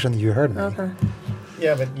no assumption that you heard me. Okay.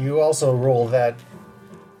 Yeah, but you also roll that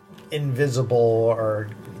invisible or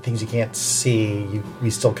things you can't see. We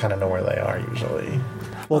still kind of know where they are usually.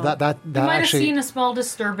 Well, that You might have actually seen a small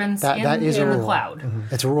disturbance that is in a the rule. cloud.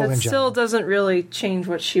 It's a rule That in still general. doesn't really change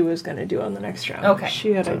what she was going to do on the next round. Okay.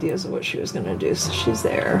 She had ideas of what she was going to do, so she's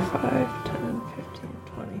there. 5, 10, 15,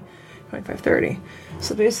 20, 25, 30.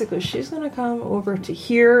 So basically, she's going to come over to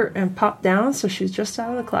here and pop down, so she's just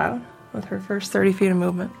out of the cloud with her first 30 feet of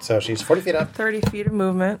movement. So she's 40 feet up. 30 feet of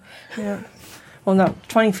movement. Yeah. Well, no,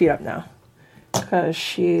 20 feet up now. Because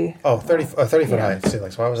she... Oh, 30 foot Yeah. high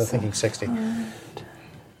ceiling. So I was thinking 60.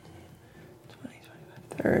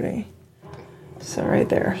 30. So right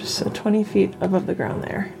there. So 20 feet above the ground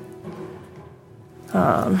there.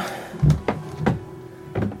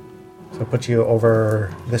 So So it puts you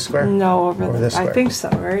over this square? No, over Over the. this I square. think so,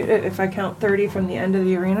 right? If I count 30 from the end of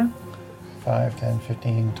the arena. 5, 10,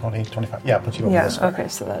 15, 20, 25. Yeah, it puts you over Yeah. this square. Okay,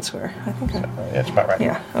 so that's where I think. It's about right.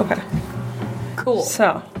 Yeah. Okay. Cool.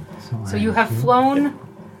 So. So you have flown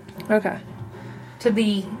Okay. to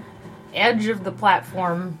the edge of the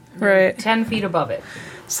platform, Right. 10 feet above it.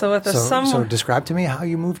 So with a So describe to me how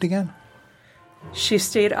you moved again. she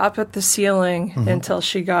stayed up at the ceiling until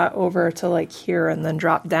she got over to like here and then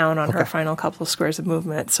dropped down on her final couple of squares of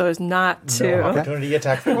movement. So as not to. No opportunity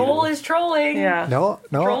attack for Troll you. is trolling. Yeah. No.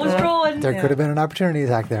 Troll is trolling. There could have been an opportunity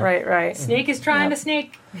attack there. Right. Snake is trying to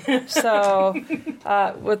snake. So,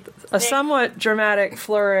 with a somewhat dramatic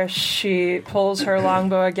flourish, she pulls her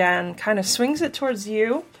longbow again, kind of swings it towards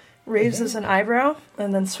you, raises an eyebrow,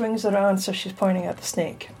 and then swings it on so she's pointing at the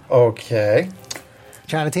snake. Okay.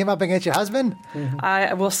 Trying to team up against your husband?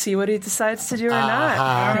 I will see what he decides to do or not.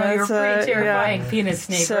 Oh, you're a That's, pretty terrifying yeah. penis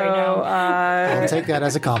snake So, right now. I'll take that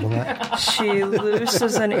as a compliment. she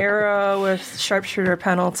looses an arrow with sharpshooter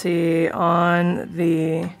penalty on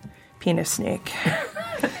the penis snake.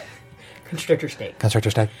 Constrictor snake. Constrictor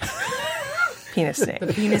snake. Penis snake.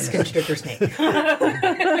 The penis constrictor snake.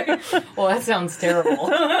 Well, that sounds terrible.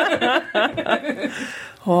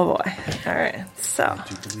 Oh boy. All right. So,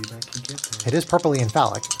 Do you believe I can get there? It is purpley and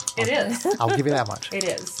phallic. It is. I'll give you that much. It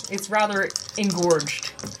is. It's rather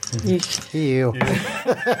engorged. yeesh. Ew.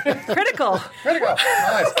 Critical. There you go.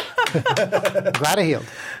 Nice. Glad I healed.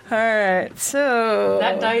 All right. So,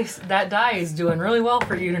 That die is doing really well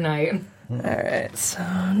for you tonight. all right, so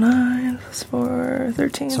 9 plus 4,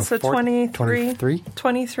 13, so 23. 23?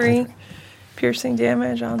 23 piercing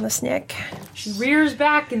damage on the snake. She rears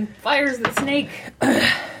back and fires the snake.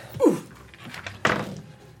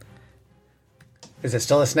 Is it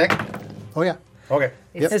still a snake? Oh, yeah. Okay.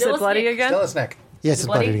 It's Is still it a bloody snake. again? Still a snake. Yes, it's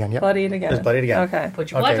bloody? bloodied again. Yep. Bloodied again. It's bloodied again. Okay.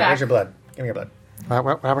 Put your blood Okay, back. where's your blood? Give me your blood.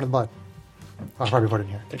 What happened to the blood? I'll probably put it in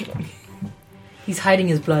here. Take your blood. He's hiding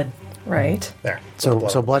his blood. Right. There. So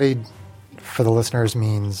Blood. bloodied, for the listeners,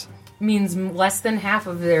 means... Means less than half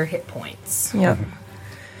of their hit points. Yep.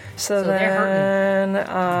 So they're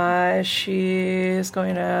then she's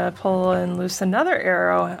going to pull and loose another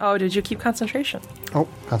arrow. Oh, did you keep concentration? Oh,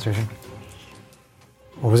 concentration.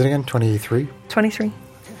 What was it again? 23? 23.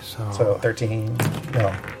 So 13.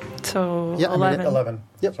 No. So Yeah, I made it 11. 11.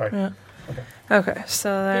 Yep. Sorry. Yeah. Okay,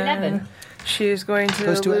 so then 11. she's going to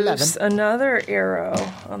Goes to loose 11. another arrow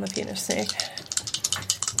on the penis snake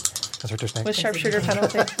Constrictor snake. with sharpshooter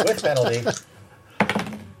penalty. With penalty.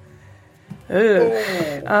 Ooh.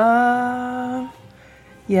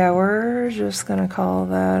 Yeah, we're just gonna call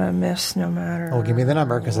that a miss no matter. Oh, give me the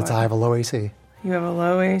number, because I have a low AC. You have a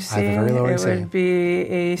low AC. I have a very low it AC. would be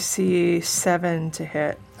AC 7 to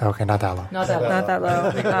hit. Okay, not that low. Not that Not that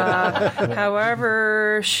low.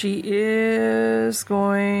 However, she is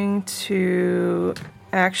going to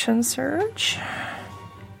action surge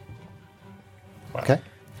Okay.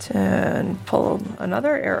 and pull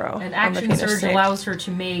another arrow. An on the action penis surge snake. allows her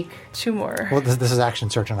to make. 2 more. Well, this is action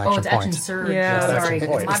search and action Oh, it's action points. surge. Yeah. Sorry,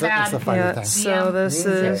 That's it's my it's bad. It's the fighter Yeah, thing. so this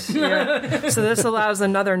is so this allows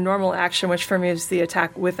another normal action, which for me is the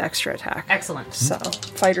attack with extra attack. Excellent. So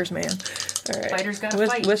fighter's man. All right. Fighter's gotta with,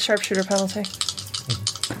 fight. with sharpshooter penalty.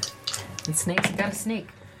 And snakes got a snake.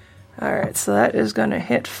 All right, so that is going to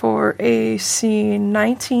hit for AC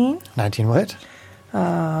 19. 19 will hit.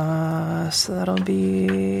 So that'll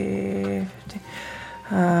be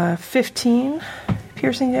 15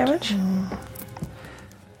 piercing damage.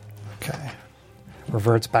 Okay.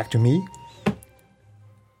 Reverts back to me.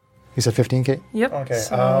 You said 15, Kate? Yep. Okay.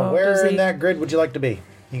 So does Where in he- that grid would you like to be?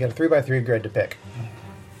 You got a 3x3 grid to pick.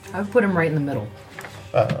 I would put him right in the middle.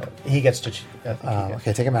 He gets to. I think he gets.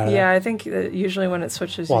 Okay, take him out of Yeah, there. I think that usually when it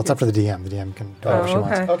switches. Well, you it's up can- to the DM. The DM can do Oh, whatever she okay.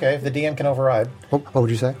 wants. Okay, if the DM can override. What would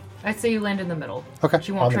you say? I'd say you land in the middle. Okay.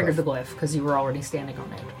 She On won't the trigger glyph. the glyph because you were already standing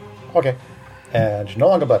on it. Okay. And no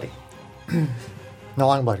longer bloody. No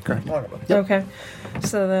long blood, correct. No longer bloody. Okay.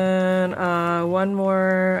 So then one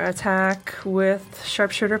more attack with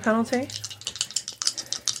sharpshooter penalty.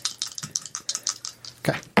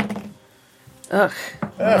 Okay. Ugh.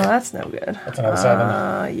 Well, that's no good. That's another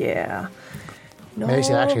 7. Yeah. No.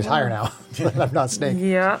 Macy actually is higher now. I'm not snake.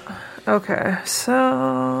 Yeah. Okay.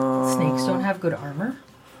 So. Snakes don't have good armor.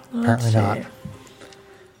 Apparently not. see.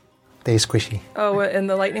 They squishy. Oh, and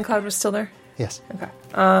the lightning cloud was still there? Yes.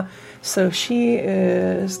 Okay. So she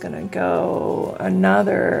is going to go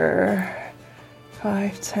another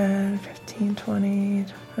 5, 10, 15, 20,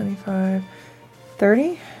 25,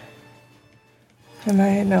 30?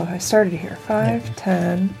 No, I started here. 5,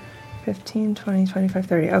 10, 15, 20, 25,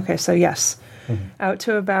 30. Okay, so yes. Out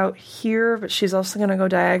to about here, but she's also going to go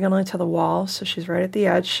diagonally to the wall, so she's right at the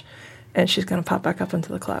edge, and she's going to pop back up into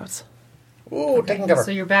the clouds. Ooh, taking cover.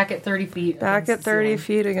 So you're back at 30 feet. Back against at 30 the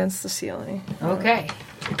feet against the ceiling. ceiling. Okay.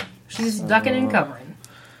 She's ducking and covering.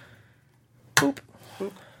 Boop.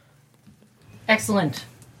 Excellent.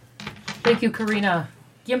 Thank you, Karina.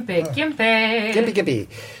 Gimpy. Gimpy.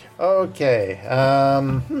 Okay.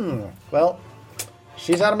 Well,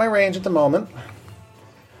 she's out of my range at the moment.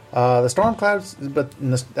 The storm clouds, but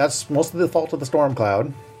that's mostly the fault of the storm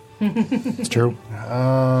cloud. It's true.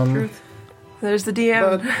 Truth. There's the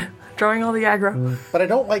DM drawing all the aggro. But I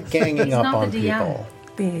don't like ganging up not on the DM.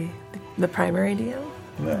 people. The primary DM.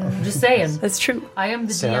 I'm just saying. That's true. I am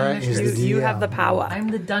the Sarah DM is mistress. the You DM. have the power. I'm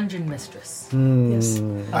the dungeon mistress. Yes.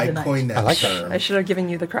 I the night. coined that I like that. term. I should have given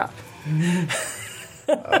you the crop.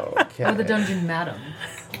 Okay. Or the dungeon madam.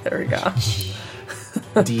 There we go.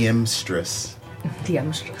 DM stress. DM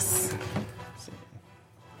mistress.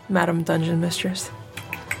 Madam Dungeon Mistress.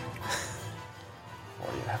 Or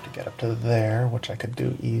you'd have to get up to there, which I could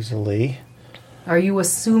do easily. Are you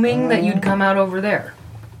assuming that you'd come out over there?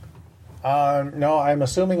 No, I'm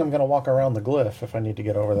assuming I'm going to walk around the glyph if I need to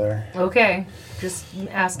get over there. Okay. Just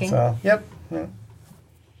asking. So, yep.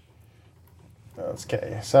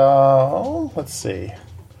 Okay, so let's see.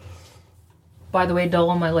 By the way,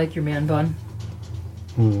 Dullum, I like your man bun.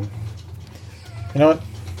 You know what?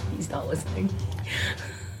 He's not listening.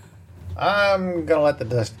 I'm gonna let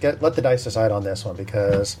the dice decide on this one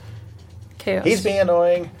because Chaos. he's being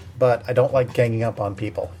annoying, but I don't like ganging up on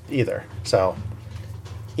people either. So,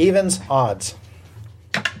 evens, odds.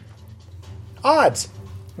 Odds!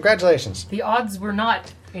 Congratulations. The odds were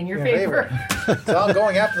not in your favor. So I'm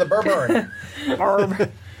going after the Berberin.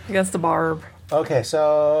 Barb. Against the Barb. Okay,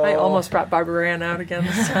 so... I almost brought Barbaran out again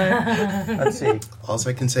this time. Let's see. All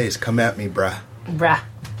I can say is come at me, bruh. Brah.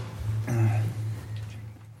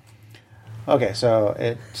 Okay, so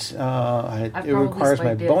it probably requires my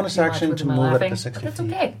spiked it bonus too much action with to my move it laughing, up to 60 but that's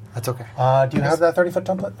feet. okay. That's okay. Do you have that 30-foot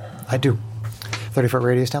template? I do. 30-foot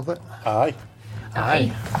radius template. Aye.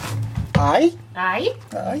 Aye. Aye? Aye.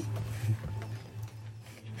 Aye.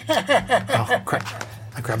 Oh, crap.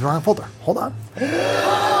 I grabbed the wrong folder. Hold on.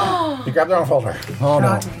 You grabbed the wrong folder. Oh,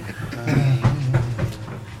 no.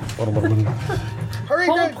 Hurry,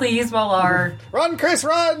 Hold, Greg. please, while our... Run, Chris,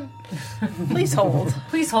 run! Please hold.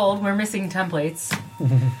 Please hold. We're missing templates.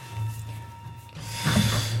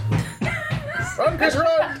 Run, Chris,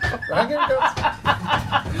 run! Run, here it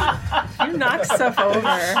goes. You knock stuff over.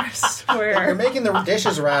 I You're swear. making the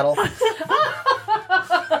dishes rattle.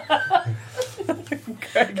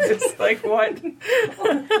 Greg is like, what?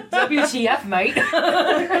 WTF, mate.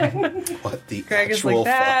 What the Greg is actual like,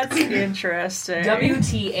 that's fuck? interesting.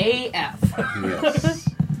 WTAF. Yes.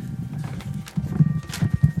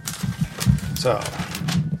 So,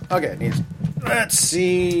 okay, it needs... Let's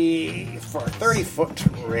see... For a 30-foot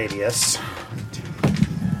radius...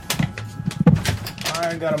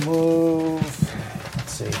 I'm gonna move...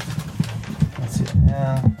 Let's see.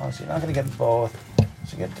 Yeah, obviously not gonna get both.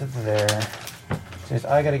 So get to there. So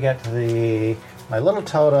I gotta get to my little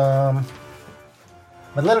totem.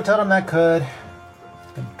 My little totem that could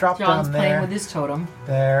drop John's down playing there, with his totem.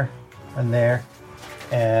 there, and there.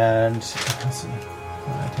 And let's see.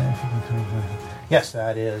 5, 10, 15, 20, 25. Yes,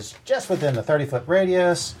 that is just within the 30-foot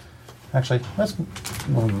radius. Actually, let's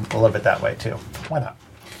move a little bit that way too. Why not?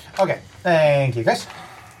 Okay, thank you guys.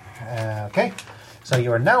 Okay, so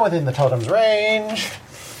you are now within the totem's range.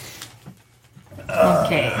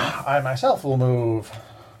 Okay. I myself will move.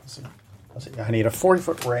 Let's see. I need a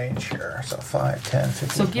 40-foot range here. So 5, 10, 15,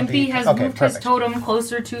 So 20. Gimpy has Okay, moved perfect. his totem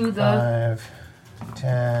closer to the 5,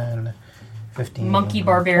 10, 15. monkey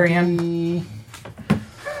barbarian. 20.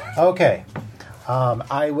 Okay.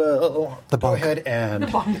 I will The go bunk. ahead and... The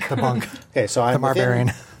bunk. Okay, so I'm barbarian.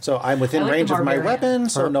 within I like range the of my barbarian. weapon,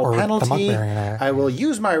 so Or no the penalty. monk-barbarian, I will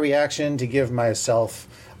use my reaction to give myself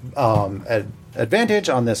advantage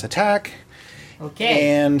on this attack, Okay.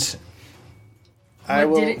 and I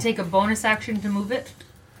will. Did it take a bonus action to move it?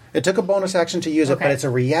 It took a bonus action to use it, but Okay. it's a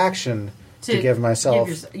reaction to give myself.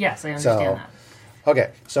 Yes, I understand So- that. Okay,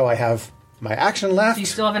 so I have my action left. So you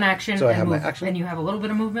still have an action, So I and have my move, action. and you have a little bit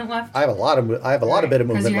of movement left. I have a lot of bit of movement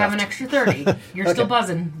Because you have left. an extra 30. You're still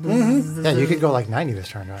buzzing. Yeah, you could go like 90 this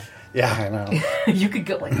turn, right? Yeah, I know. You could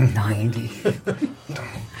go like 90.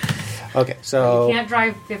 Okay, so You can't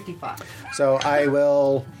drive 55. So I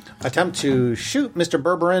will attempt to shoot Mr.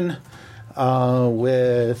 Berberin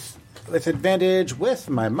with advantage with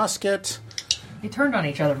my musket. They turned on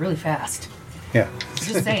each other really fast. Yeah.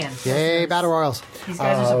 Just saying. Yay, Battle Royals. These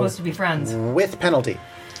guys are supposed to be friends. With penalty.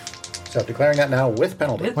 So declaring that now with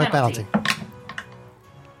penalty. With With penalty.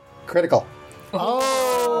 Critical.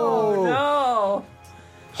 Oh no!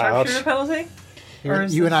 Sharpshooter Ouch. penalty? Or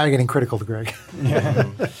is You this and I are getting critical to Greg.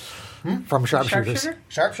 From sharpshooters. sharpshooter?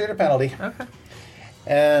 Sharpshooter penalty. Okay.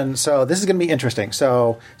 And so this is going to be interesting.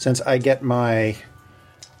 So since I get my,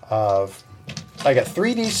 I got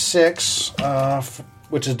 3d6,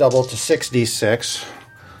 which is double to 6d6,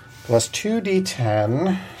 plus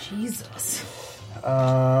 2d10. Jesus.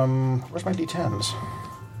 Where's my d10s?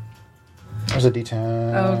 Where's a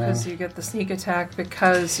d10? Oh, because you get the sneak attack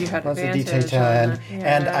because you had That's a advantage. d10. on the-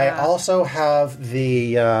 And I Yeah. also have the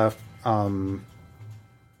You're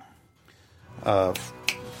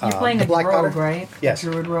playing the a black rogue, powder? right? Yes. A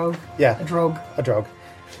druid rogue? Yeah. A drogue. a drogue.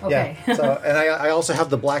 Okay. Yeah. So, and I also have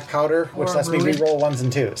the black powder, which Or a lets me druid. re-roll 1s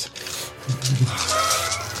and 2s.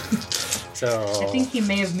 So I think he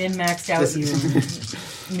may have min-maxed out This- you.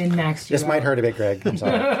 Min-maxed you this might out. hurt a bit, Greg. I'm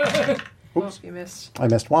sorry. Oh, you missed. I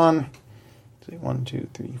missed one. See, 1, 2,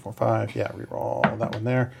 3, 4, 5. Yeah, re-roll that one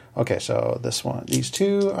there. Okay, so this one, these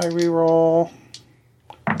two, I re-roll.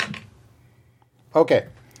 Okay,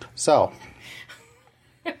 so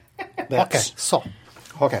Okay, that's so.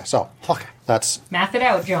 okay. So Okay. that's Math it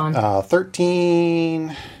out, John.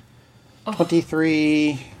 13,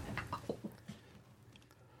 23,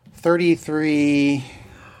 33,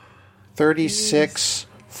 36,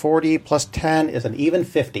 40 plus 10 is an even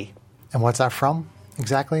 50. And what's that from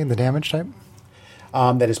exactly? The damage type?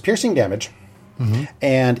 That is piercing damage,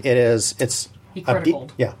 and it's He a D,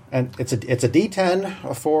 criticaled. yeah, and it's a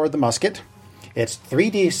D10 for the musket. It's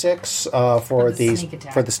 3d6 for the the sneak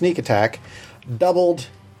attack. for the sneak attack, doubled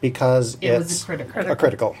because It was it's a critical. a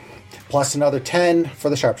critical, plus another 10 for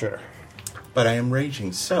the sharpshooter. But I am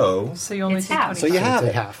raging, so So you only It's take half. So you 25. have they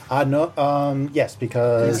it. have. No, yes,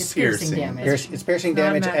 because It's piercing piercing. damage. it's piercing Not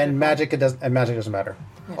damage and magic doesn't matter.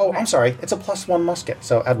 Oh, I'm sorry, it's a +1 musket,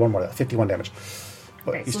 so add one more to that, 51 damage.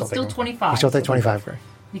 But Okay, you so still it's still take 25. You still take 25, Greg.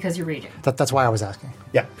 because you're raging. That's why I was asking.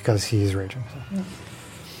 Yeah. Because he's raging. So.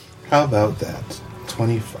 how about that?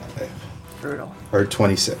 25 Brutal. or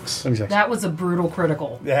 26. That was a brutal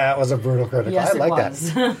critical. Yeah, it was a brutal critical. Yes, I like it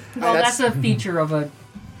was. that. Well, That's- that's a feature of a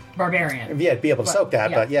barbarian. Yeah, be able to soak that,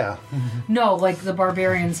 yeah. but yeah. No, like the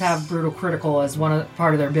barbarians have brutal critical as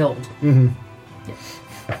part of their build. Mm-hmm. Yeah.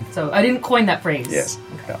 So I didn't coin that phrase. Yes.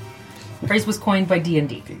 Yeah. Phrase was coined by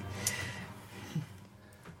D&D.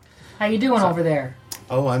 How you doing over there?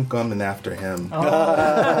 Oh, I'm coming after him.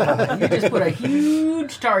 You just put a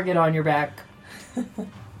huge target on your back. Are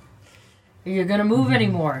you gonna move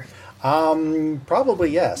anymore? Probably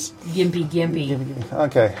yes. Gimpy.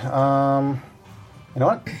 Okay. You know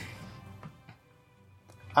what?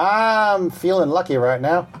 I'm feeling lucky right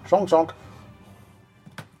now. Shonk shonk.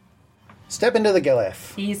 Step into the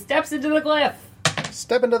glyph. He steps into the glyph.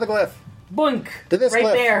 Step into the glyph. Boink. To this right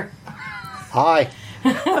glyph. there. Hi.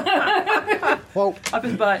 Whoa. Up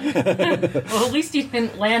his butt. Well, at least he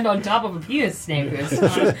didn't land on top of a penis snake this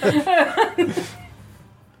time.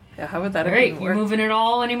 Yeah, how would that All have right, been you work? moving at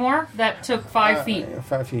all anymore? That took 5 feet.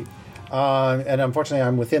 5 feet. And unfortunately,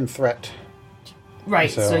 I'm within threat. Right,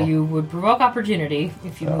 so- so you would provoke opportunity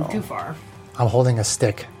if you move too far. I'm holding a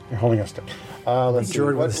stick. You're holding a stick. Let's see.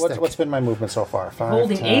 Druid with a stick. What's been my movement so far? 5,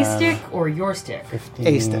 Holding 10, a stick or your stick? 15,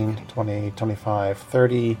 A stick. 20, 25,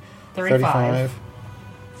 30, 35. 35,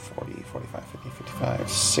 40, 45, 50, 55,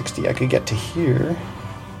 60. I could get to here.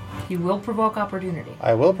 You will provoke opportunity.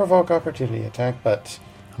 I will provoke opportunity attack, but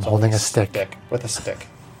I'm holding a stick. with a stick.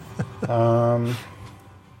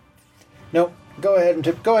 No, go ahead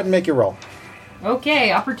and make your roll.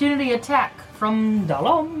 Okay, opportunity attack from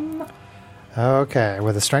Dalom. Okay,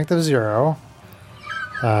 with a strength of 0.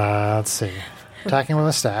 Let's see. Attacking with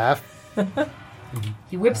a staff.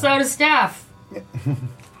 He whips out his staff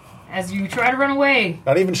as you try to run away.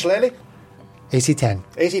 Not even Shillelagh? AC 10.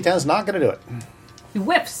 AC 10 is not going to do it. He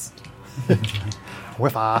whiffs.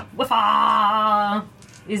 Whiffa. Whiffa!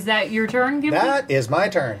 Is that your turn, Gimpy? That is my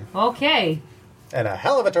turn. Okay. And a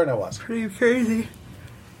hell of a turn it was. Pretty crazy.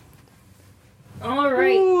 All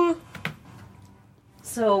right.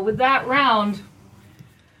 So with that round,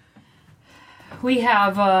 we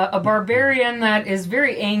have a barbarian that is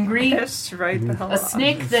very angry, Pissed right the hell a off.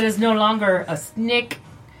 snake that is no longer a snake,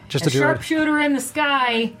 Just a a druid. sharpshooter in the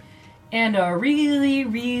sky, and a really,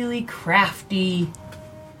 really crafty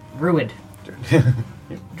druid.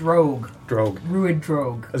 Drogue. Drogue. Druid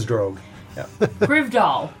drogue. As Drogue. Yeah.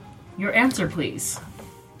 Grivdal, your answer, please.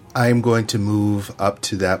 I'm going to move up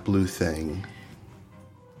to that blue thing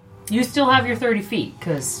You still have your 30 feet,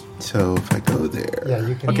 because So if I go there, Yeah,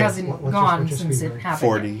 you can. he hasn't gone what's your since speed, it Barry? happened.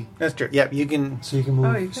 40. That's true. Yep, you can. So you can move.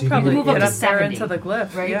 Oh, you can so you probably move up get to up there 70, into the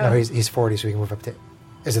glyph, right? Yeah. No, he's 40, so he can move up to.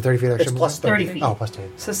 Is it 30 feet extra? It's plus movement? 30 feet. Oh, plus 30.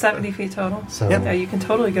 So 70 feet total. So Yeah, you can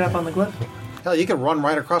totally get up on the glyph. Hell, you can run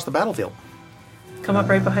right across the battlefield. Come up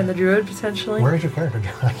right behind the druid, potentially. where is your character,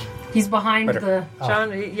 John? He's behind Right. the...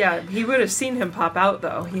 John, yeah, he would have seen him pop out,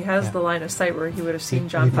 though. He has Yeah. the line of sight where he would have seen You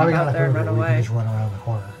John pop probably got out a there and hood run where you can away. just run around the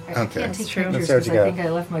corner. I Okay. can't take true. pictures Let's see what because you I got. think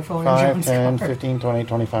I left my phone in 5, John's 10, car. 15, 20,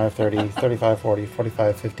 25, 30, 35, 40,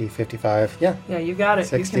 45, 50, 55. Yeah. Yeah, you got it.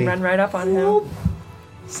 60. You can run right up on him.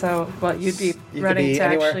 So, well, you'd be could running be to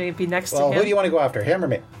anywhere. actually be next Well, to who him. do you want to go after? Him or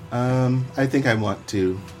me? I think I want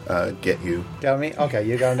to get you. Got me? Okay,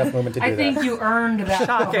 you got enough movement to do I think that. you earned that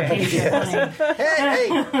Shocking. qualification.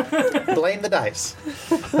 Hey! Blame the dice.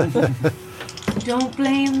 Don't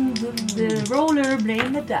blame the roller,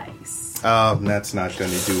 blame the dice. That's not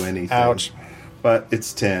going to do anything. Ouch. But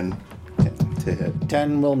it's 10 to hit.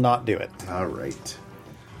 10 will not do it. All right.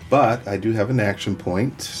 But I do have an action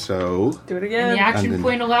point, so Do it And again. the action then-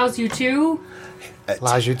 point allows you to...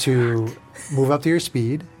 Allows you to move up to your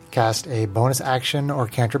speed, cast a bonus action or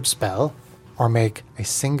cantrip spell, or make a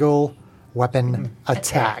single weapon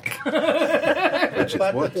attack. which is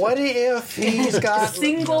But what if he's got...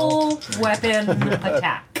 Single weapon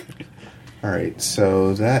attack. All right,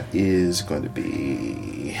 so that is going to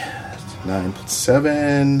be 9 plus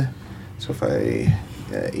 7. So if I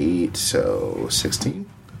 8, so 16.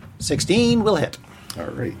 16 will hit. All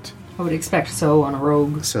right. I would expect so on a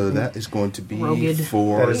rogue. So that is going to be Rogued.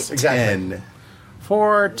 for That is exactly. 10.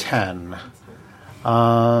 For 10.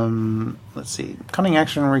 Let's see. Cunning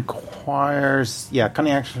action requires... Yeah,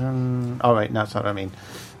 cunning action... Oh, wait, no, that's not what I mean.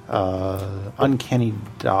 Uncanny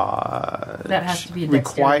dodge. That has to be a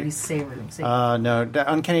Require- dexterity save. no,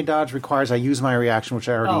 uncanny dodge requires I use my reaction, which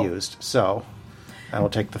I already Oh. used. So I will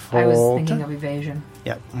take the full... I was thinking of evasion.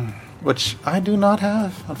 Yeah. Which I do not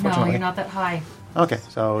have, No, unfortunately. you're not that high. Okay,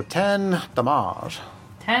 so 10 damage.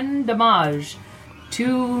 10 damage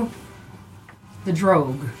to the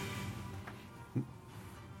drogue.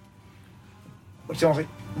 What's the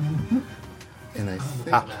And I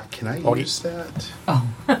think... Can I Okay. use that?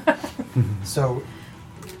 So,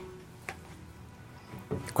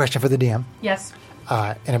 question for the DM. Yes.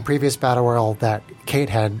 In a previous battle world that Kate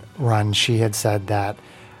had run, she had said that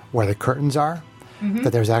where the curtains are,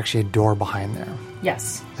 that there's actually a door behind there.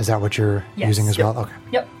 Yes. Is that what you're Yes. using as Yep. well? Okay.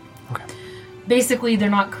 Yep. Okay. Basically, they're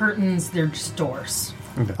not curtains, they're just doors.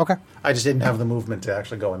 Okay. I just didn't have the movement to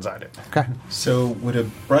actually go inside it. Okay. So would a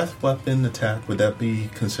breath weapon attack, would that be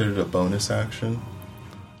considered a bonus action?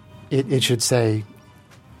 It should say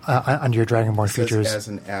under your Dragonborn It says features, as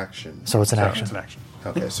an action. so it's an action. It's an action.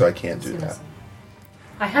 Okay, so I can't do that.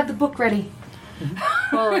 I had the book ready.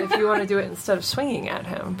 Well, if you want to do it instead of swinging at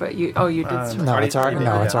him, but you you did swing. No, it's already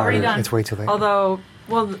no, it's Already already done. it's way too late. Although,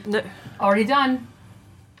 well, Already done.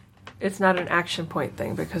 it's not an action point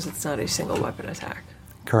thing because it's not a single weapon attack.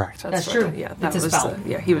 Correct. That's what- true. Yeah, It's that a was spell.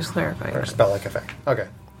 yeah, he was clarifying. Or that. spell-like effect. Okay.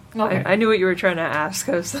 Okay. I knew what you were trying to ask.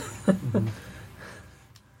 'Cause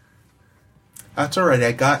That's all right,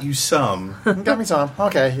 I got you some. You got me some.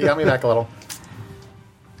 Okay, you got me back a little.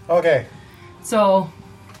 Okay. So,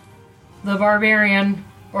 the barbarian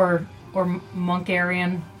or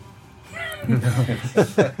monkarian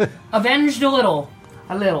avenged a little.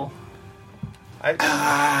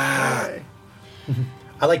 I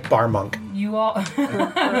like bar monk. You all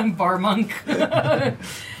bar monk.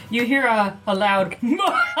 You hear a loud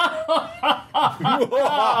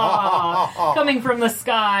coming from the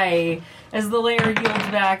sky as the lair yields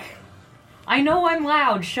back. I know I'm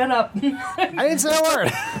loud. Shut up. I didn't say a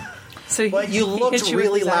word. so But you he looked hit you with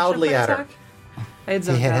really his action loudly point at her. attack? I had He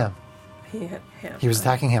zoned hit out. him. He hit him. He was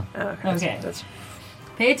attacking him. Okay. That's,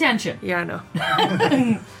 Pay attention. yeah, I know.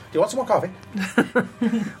 Do you want some more coffee?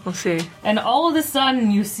 We'll see. And all of a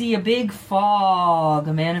sudden, you see a big fog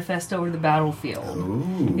manifest over the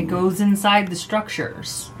battlefield. It goes inside the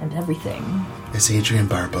structures and everything. Is Adrian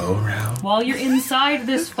Barbeau around? While you're inside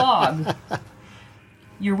this fog,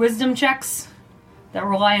 your wisdom checks that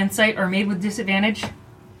rely on sight are made with disadvantage.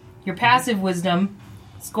 Your passive wisdom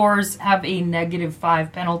scores have a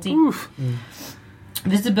 -5 penalty.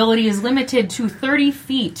 Visibility is limited to 30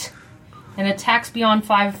 feet, and attacks beyond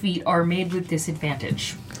 5 feet are made with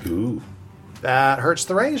disadvantage. Ooh. That hurts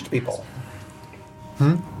the ranged people.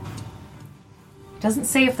 Doesn't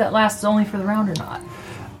say if that lasts only for the round or not.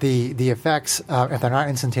 The effects, if they're not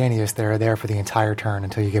instantaneous, they're there for the entire turn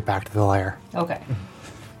until you get back to the lair. Okay.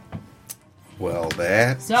 Well,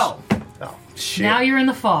 that's... So, Oh. Shit. now you're in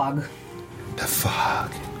the fog. The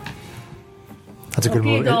fog. That's a good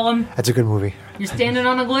Okay, movie. Gollum. That's a good movie. You're standing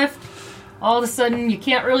on a glyph. All of a sudden, you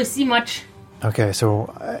can't really see much. Okay,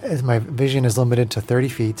 so my vision is limited to 30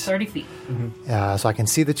 feet. 30 feet. So I can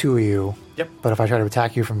see the two of you. Yep. But if I try to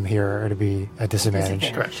attack you from here, it'd be a disadvantage.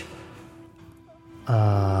 Disadvantage.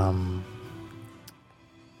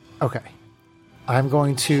 Okay. I'm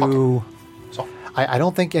going to... So, I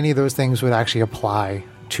don't think any of those things would actually apply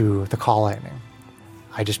to the call lightning.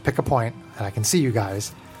 I just pick a point, and I can see you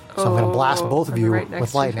guys. So I'm going to blast both of and you right next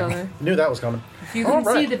with to each lightning. other. knew that was coming. If you can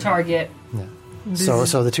see the target,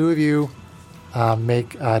 So the two of you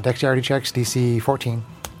make dexterity checks, DC 14.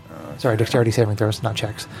 Sorry, dexterity saving throws, not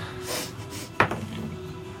checks.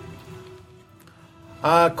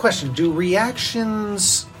 Question: do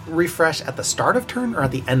reactions refresh at the start of turn or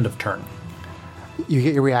at the end of turn? You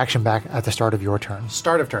get your reaction back at the start of your turn.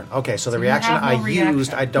 Start of turn. Okay, so the you reaction have no I reaction.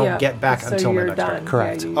 used, I don't Yeah, get back so until my you're next done. turn.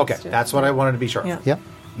 Correct. Yeah, you Okay, used it. that's what I wanted to be sure. Yeah. Yep.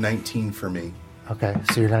 19 for me. Okay,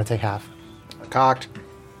 so you're going to take half. Cocked.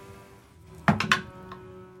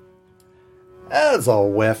 That's a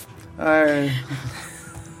whiff. I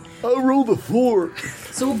rolled a 4.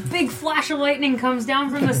 so a big flash of lightning comes down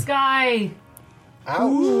from the sky.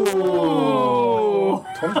 Ow.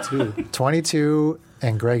 22. 22,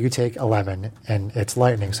 and Greg, you take 11, and it's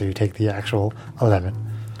lightning, so you take the actual 11.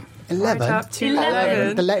 11? Top two,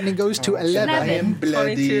 11. The lightning goes to 11. I am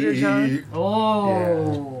 22 to John.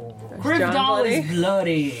 Oh. Gryffindor is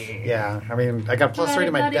bloody. Yeah, I mean, I got plus 3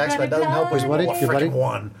 to my Bloody, dex, but that doesn't help. bloody, with bloody. a You're bloody? freaking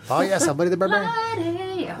 1. Oh, yeah, somebody the barbarian.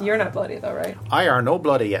 Bloody. You're not bloody though, right? I are no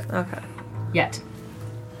bloody yet. Okay. Yet.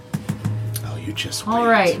 Oh, you just wait. All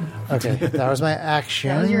right. Okay, that was my action.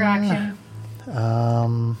 That was your action.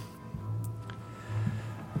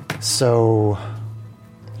 So,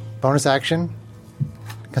 bonus action,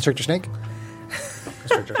 Constrictor Snake.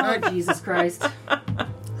 Oh, Jesus Christ.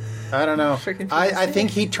 I don't know. Freaking I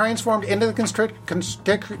think he transformed into the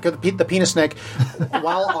the penis snake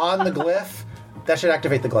while on the glyph. That should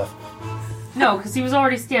activate the glyph. No, because he was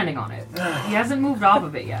already standing on it. He hasn't moved off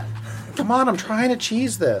of it yet. Come on, I'm trying to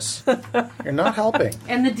cheese this. You're not helping.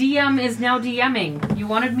 And the DM is now DMing. You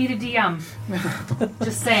wanted me to DM.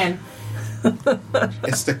 Just saying.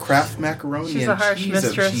 It's the Kraft macaroni She's and a harsh cheese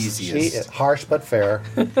mistress. of She cheesiest. is harsh but fair.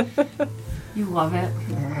 You love it.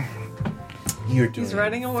 You're doing He's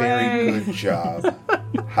running a very away. good job.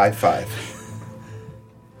 High five.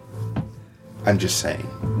 I'm just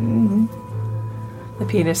saying. The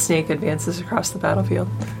penis snake advances across the battlefield.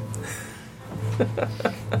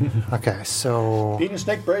 Okay, so Penis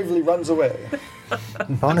snake bravely runs away.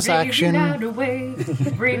 bonus action,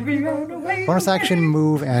 Bravely run away. bonus action,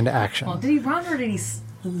 move, and Well, action. did he run or did he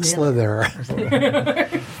slither?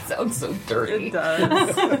 Slither. Sounds so dirty. It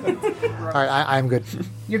does. All right, I'm good.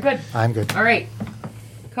 You're good. I'm good. All right.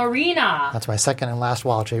 Karina, That's my second and last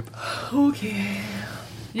wild shape. Okay.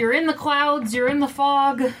 you're in the clouds, you're in the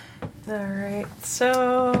fog. Alright,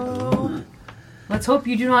 so Let's hope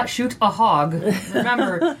you do not shoot a hog.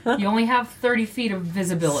 Remember, you only have 30 feet of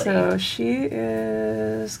visibility. So she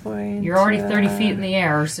is going You're already to 30 feet in the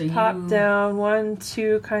air, so pop you... down 1,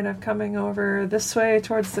 2, kind of coming over this way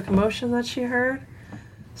towards the commotion that she heard.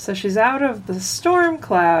 So she's out of the storm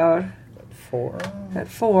cloud 4. at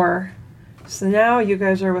 4. So now you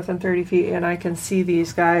guys are within 30 feet and I can see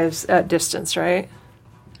these guys at distance, right?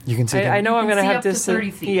 You can see. I know You I'm can going to see have up to distance.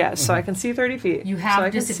 30 feet. Yes, so I can see 30 feet. You So have I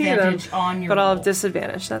can see them, disadvantage on your but I'll roll. have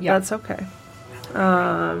disadvantage. Yeah. That's okay.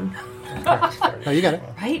 No, you got it.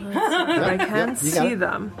 Right? But I can Yep, you got see it.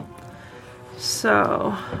 them.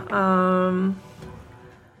 So,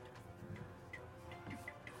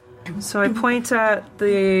 so I point at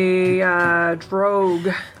the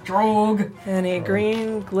drogue, Drogue. and a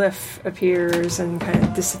green glyph appears and kind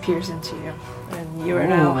of disappears into you, and you are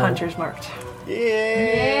now hunters marked.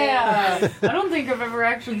 Yeah. I don't think I've ever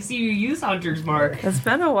actually seen you use Hunter's Mark. It's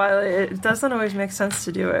been a while. It doesn't always make sense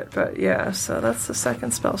to do it, but yeah. So that's the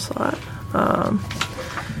second spell slot.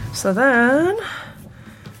 So then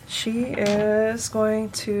she is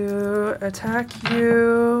going to attack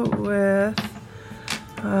you with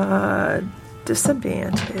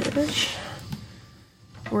disadvantage.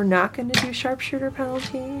 We're not going to do sharpshooter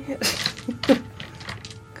penalty.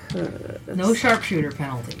 No sharpshooter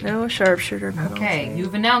penalty. No sharpshooter penalty. Okay,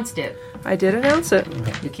 you've announced it. I did announce it.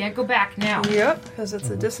 You can't go back now. Yep, because it's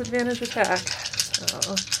a disadvantage attack. So,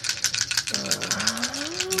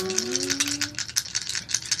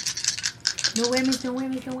 No whammies, no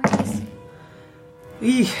whammies, no whammies.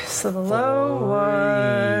 so the low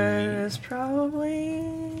one is probably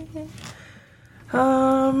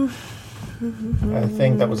I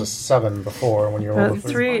think that was a 7 before when you were over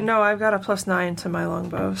 3. No, I've got a +9 to my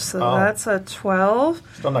longbow, so Oh. that's a 12.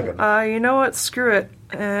 Still not good. You know what? Screw it.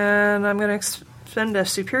 And I'm going to expend a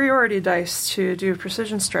superiority dice to do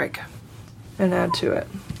precision strike and add to it.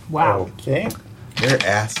 Wow. Okay. Their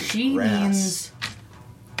ass is She grass. means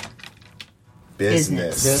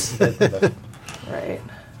business. Right.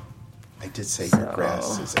 I did say your So-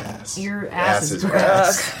 grass is ass. Your ass is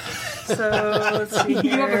grass. So let's see you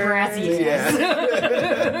have a here. grassy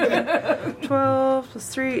ass. 12 plus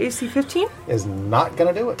 3, AC 15? Is not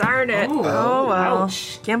going to do it. Darn it. Ooh. Oh, well.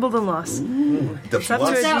 Ouch. Gambled and lost. The up to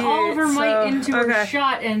plus, a Set all of her might So, into her okay.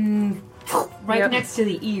 shot and right Yep. next to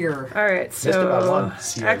the ear. All right, Just about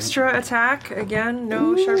so one. extra attack. Again,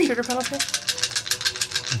 no sharpshooter penalty.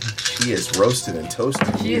 she is roasted and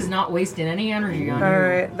toasted. She is not wasting any energy on All you.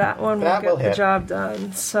 right, that one will That get will the hit. job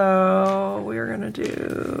done. So we're going to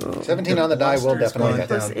do... 17 on the die will Bluster's definitely going hit.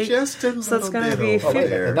 Plus down 8. just a So that's little gonna bit be over Oh, wait,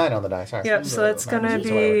 there. the 9 on the die, sorry. Yep, so that's going to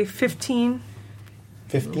be 15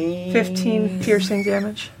 15. piercing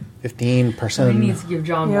damage. 15%. Somebody needs to give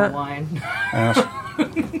John Yeah. more wine.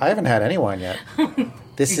 I haven't had any wine yet.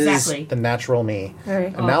 This Exactly. is the natural me. Right.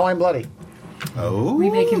 And now I'm bloody. Oh, We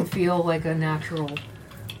make him feel like a natural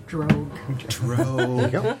drogue. Dro.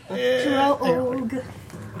 Go. Drogue.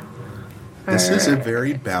 This is a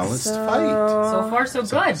very balanced fight So far, so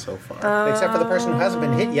good. so far. Except for the person who hasn't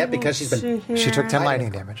been hit yet because she's been. See She here. took 10 lightning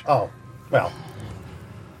damage. Oh, well.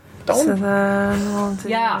 So Don't then we'll do...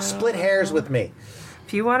 Yeah. split hairs with me.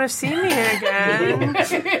 If you want to see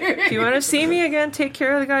me again, take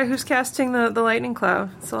care of the guy who's casting the lightning cloud.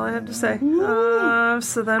 That's all I have to say.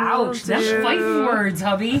 So then Ouch, we'll that's do... fighting words,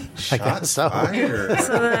 hubby. I guess so. Fire.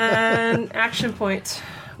 So then action point.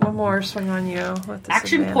 One more swing on you. With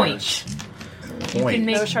Action disadvantage. point. You can Point.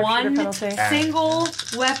 make No sharpshooter one penalty. single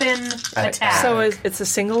weapon attack. So it's a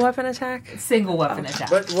single weapon attack? Single weapon attack.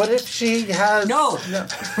 But what if she has. No.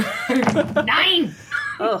 9!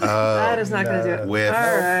 Oh, that is not going to do it. Whiff. All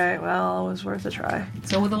right, well, it was worth a try.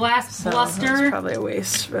 So with the last So that's bluster, probably a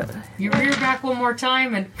waste, but... you rear back one more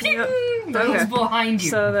time and ping, goes Okay. behind you.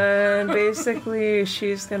 So then basically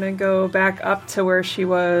she's going to go back up to where she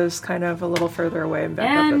was, kind of a little further away and back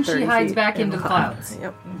up And at 30 she hides feet back in into the clouds.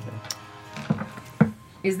 Yep.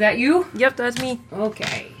 Is that you? Yep, that's me.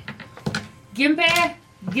 Okay. Gimpe,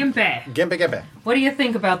 Gimpy. what do you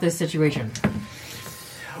think about this situation?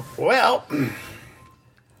 Well,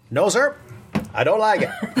 no, sir. I don't like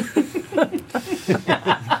it.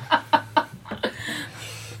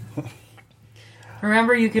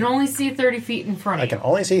 Remember, you can only see 30 feet in front I of you. can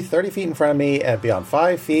only see 30 feet in front of me, and beyond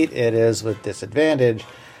 5 feet, it is with disadvantage.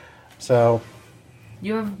 So,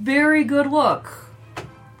 You have a very good look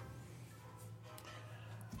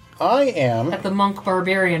I am. at the monk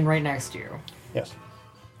barbarian right next to you. Yes.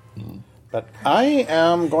 But I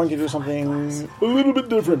am going to do something a little bit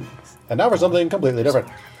different. And now for something completely different.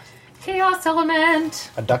 Chaos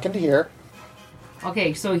element! I duck into here.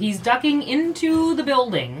 Okay, so he's ducking into the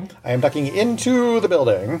building. I am ducking into the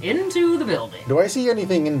building. Into the building. Do I see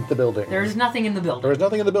anything in the building? There's nothing in the building. There is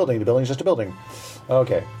nothing in the building. The building's just a building.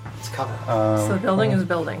 Okay. It's cover. So the building is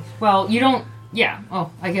building. Well, you don't... Yeah.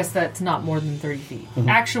 Oh, I guess that's not more than 30 feet.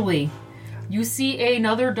 Actually, you see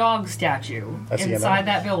another dog statue I see inside another-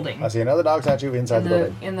 that building. I see another dog statue inside the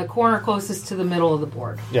building. In the corner closest to the middle of the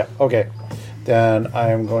board. Yeah, okay. Then I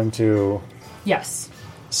am going to Yes.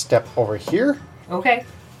 step over here. Okay.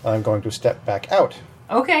 I'm going to step back out.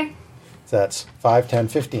 Okay. So that's 5, 10,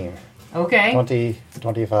 15, Okay. 20,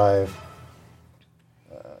 25,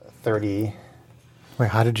 30. Wait,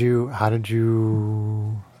 how did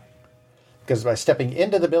you... Because by stepping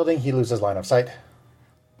into the building, he loses line of sight.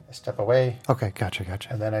 I step away, Okay, gotcha.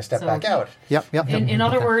 and then I step So- back out. Yep. In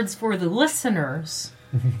other Okay. words, for the listeners,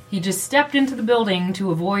 he just stepped into the building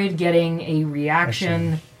to avoid getting a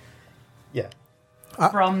reaction Yeah.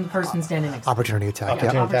 from the person standing next to him. Opportunity attack.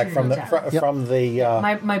 Opportunity Yep. attack from the Opportunity Yep. from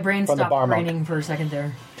the. My brain From the stopped bar monk. raining for a second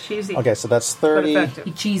there. Cheesy. Okay, so that's But 30. effective.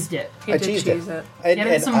 He cheesed it. He I did cheesed cheese it. it. And- Get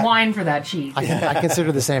him and some I- wine for that cheese. I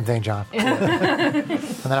consider the same thing, John.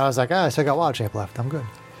 And then I was like, I still got wild shape left. I'm good.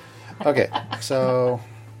 Okay, so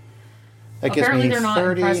that gives Apparently me they're not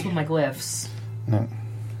 30. impressed with my glyphs.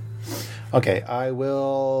 Okay, I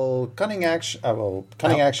will cunning action. I will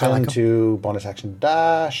cunning I action like 'em. to bonus action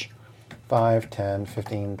dash. 5, 10,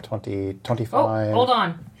 15, 20, 25. Oh, hold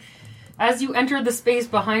on. As you enter the space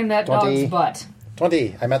behind that 20. dog's butt,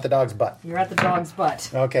 20. I'm at the dog's butt. you're at the dog's butt.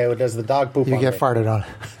 Okay, well, does the dog poop You on get me? farted on.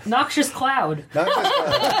 Noxious cloud. Not just,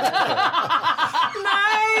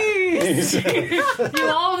 Nice! You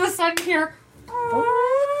all of a sudden hear.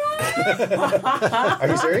 Are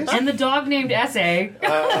you serious? And the dog named Essay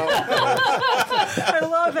I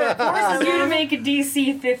love it. forces you to make a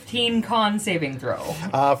DC 15 con saving throw.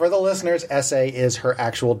 For the listeners, Essay is her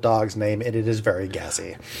actual dog's name, and it is very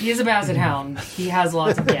gassy. He is a basset hound. He has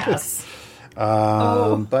lots of gas.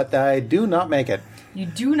 But I do not make it. You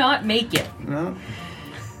do not make it.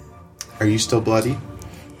 Are you still bloody?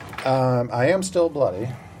 I am still bloody.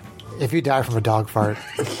 If you die from a dog fart,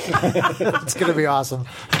 it's going to be awesome.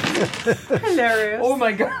 Hilarious. Oh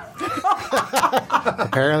my god.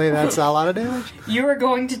 Apparently, that's a lot of damage. You are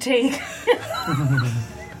going to take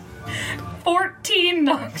 14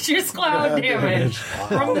 noxious cloud damage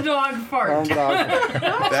from the dog fart.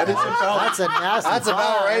 That is about, That's a nasty. That's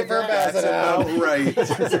about right for a basset hound. about right.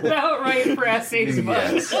 That's about right for Essay's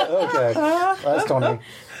butt. Yes. Okay, that's 20.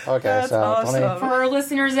 Okay, That's so awesome. 20. For our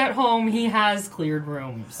listeners at home, he has cleared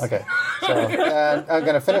rooms. Okay, so and I'm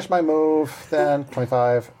going to finish my move, then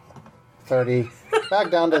 25, 30, back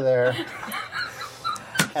down to there.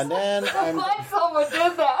 And then I'm... Like someone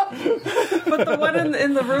did that. But the one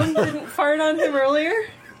in the room didn't fart on him earlier?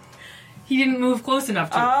 He didn't move close enough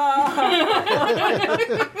to.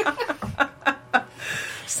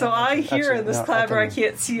 So I hear in this no, cloud I where I can-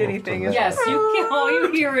 can't see anything. Is Yes, all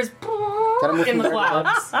you hear is Can I move in the from there?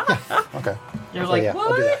 clouds. Okay. You're So, like, yeah,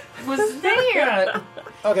 I'll do what was there?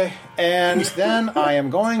 Okay, and then I am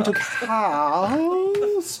going to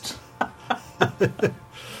cast...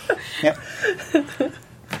 Yep.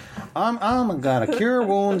 I'm gonna cure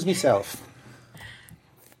wounds myself.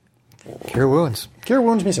 Cure wounds. Cure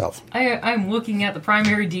wounds myself. I'm looking at the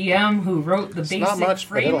primary DM who wrote the not basic much,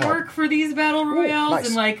 but it'll framework for these battle royales, Nice.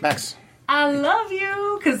 and like, Max. I love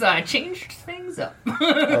you because I changed things up.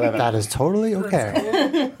 11. That is totally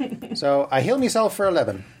okay. So I heal myself for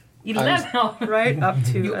 11. 11. right up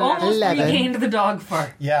to You almost 11. regained the dog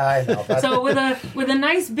fart. Yeah, I know. So with a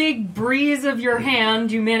nice big breeze of your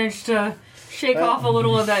hand, you managed to shake off a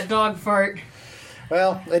little of that dog fart.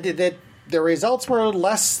 Well, the results were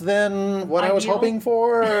less than what I was Ideal. hoping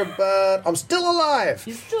for, but I'm still alive.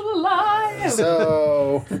 You're still alive.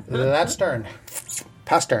 So that's turn.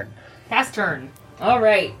 Pass turn. Pass turn. All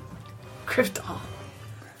right. Cryptol.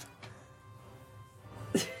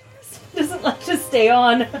 Doesn't like to stay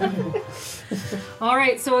on. All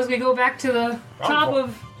right. So as we go back to the top four.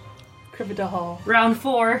 of Cryptol. round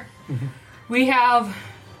 4, we have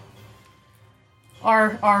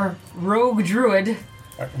our rogue druid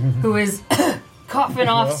who is coughing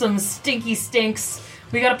off some stinky stinks.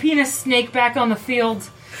 We got a penis snake back on the field.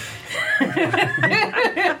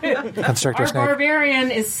 Constrictor Our snake.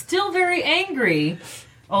 barbarian is still very angry,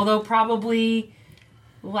 although probably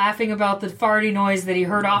laughing about the farty noise that he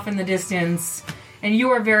heard off in the distance. And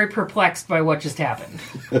you are very perplexed by what just happened.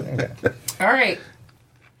 All right.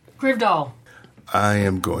 Krivdal, I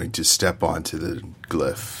am going to step onto the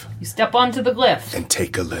glyph you step onto the glyph. and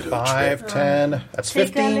take a little 5, trip. 10. That's Take a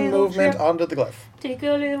 15 little movement trip. onto the glyph. Take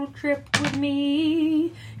a little trip with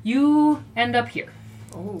me. You end up here.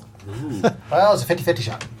 Well, it's a 50-50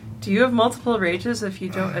 shot. Do you have multiple rages if you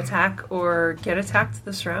don't attack or get attacked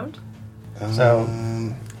this round? So,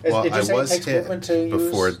 Well, did you I say it was takes hit movement to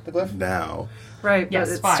before use the glyph? now. Right, Yes,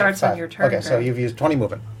 but it 5. starts on your turn. Okay, so right? you've used 20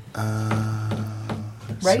 movement.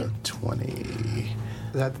 Right? So 20.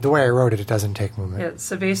 The way I wrote it, it doesn't take movement. Yeah,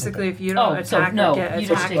 so basically, if you don't Oh, so attack no, or get you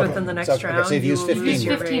just attacked take- within the next So- okay, round, so you've you used will 15 lose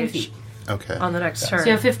your 15 rage feet. Okay. on the next turn. So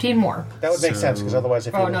you have 15 more. That would make sense, because otherwise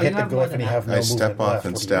if you Oh, no, hit you the have more glyph than and you that. have no I movement step off left,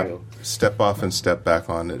 and what do you step off and step back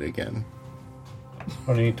on it again.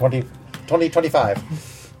 do? 20,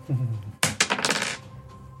 25.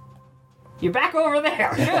 You're back over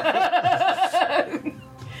there.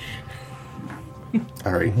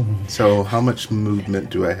 All right. So how much movement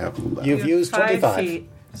do I have left? You've You have used 5 25. feet.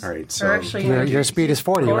 All right. Or So actually, Your speed is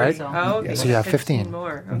 40, right? So- Oh, okay. So you have 15.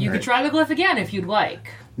 more. You could try the glyph again if you'd like.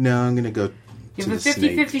 no, I'm going to go. You to have a the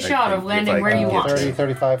 50-50 snake, I shot of think, landing if I where can you get want. 30, there.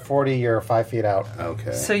 35, 40, you're 5 feet out.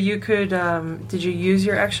 Okay. So you could, did you use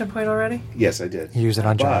your action point already? Yes, I did. You use it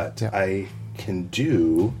on John, But yeah. I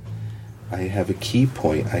have a key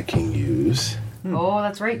point I can use. Oh,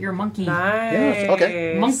 that's right. You're a monkey. Nice.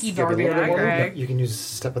 okay. Monkey Give it a little bit Yeah, more Greg. You can use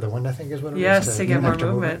Step of the Wind, I think is what it is. Yes, to get more extra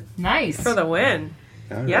movement. Nice. For the win.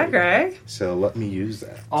 All Yeah, right. Greg. So let me use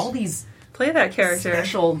that. All these Play that character.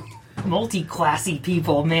 special multi-classy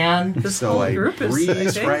people, man. This So whole I group is, I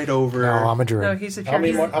breeze think. right over. No, I'm a druid. No, he's a How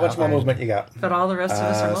pure much more movement you got? But all the rest of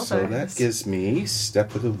us are multi. So that gives me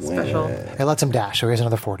step of the wind. Special. It lets him dash, so he has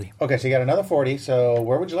another 40. Okay, so you got another 40, so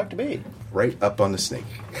where would you like to be? Right up on the snake.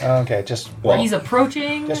 Okay, just He's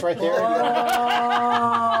approaching. just right there.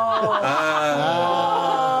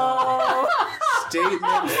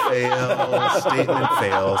 Statement fail. Statement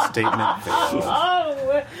fail. Statement fail.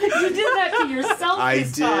 Oh, you did that to yourself I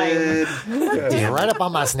this time. did. Right up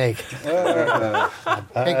on my snake. Big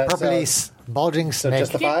purpley bulging So snake.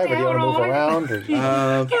 just the 5, or do you want to move around? Or...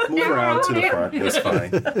 Move around to the front. It's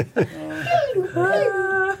fine.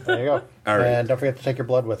 There you go. All right. And don't forget to take your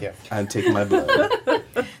blood with you. I'm taking my blood.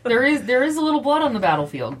 There is a little blood on the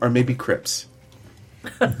battlefield. Or maybe Crips.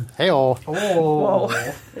 Hey-oh. Oh,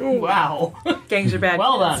 wow! Gangs are bad.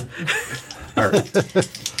 Well kids. done. All right.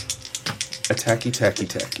 Attacky, tacky,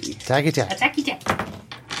 tacky. Taggy tag. Attacky tack.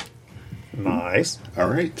 Nice. All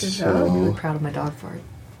right. I'm really proud of my dog fart.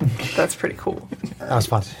 That's pretty cool. That was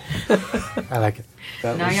fun. I like it.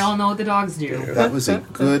 Now y'all know what the dogs do. That was a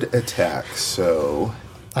good attack. So,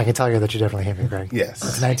 I can tell you that you definitely hit me, Greg. yes.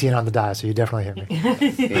 It's 19 on the die, so you definitely hit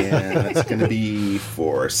me. And that's going to be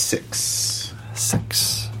for 6.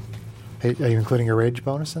 6. Hey, are you including your rage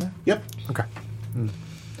bonus in there? Yep. Okay.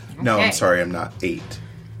 No, Okay. I'm sorry. I'm not. 8.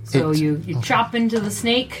 So 8. you chop into the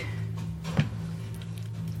snake,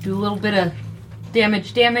 do a little bit of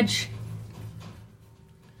damage.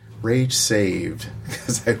 Rage saved.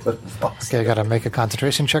 Because I would have lost. Okay, I gotta make a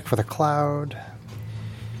concentration check for the cloud.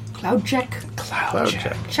 Cloud check. Cloud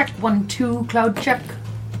check. Check 1, 2. Cloud check.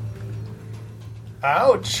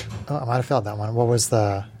 Ouch. Oh, I might have failed that one. What was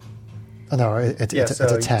the... Oh, no, it's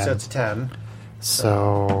a 10. So it's 10.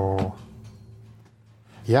 So...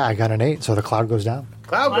 Yeah, I got an 8, so the cloud goes down.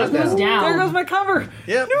 Cloud Cloud goes down. There goes my cover.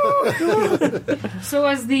 Yep. So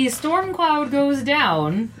as the storm cloud goes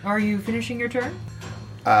down, are you finishing your turn?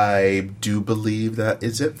 I do believe that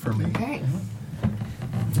is it for me. Okay.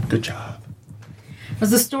 Good job.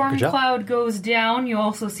 As the storm Good job. cloud goes down, you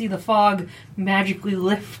also see the fog magically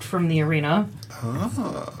lift from the arena.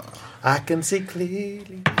 I can see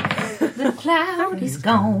clearly. The cloud is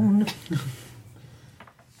gone.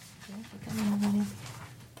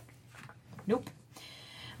 Nope.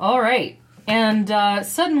 All right. And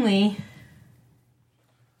suddenly,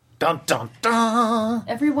 Dun dun dun.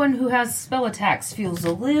 everyone who has spell attacks feels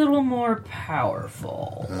a little more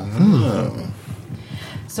powerful.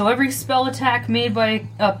 So every spell attack made by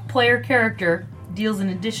a player character deals an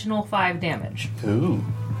additional 5 damage. Ooh.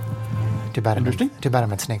 Too bad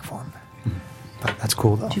I'm in snake form. But that's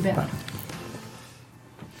cool, though. Too bad.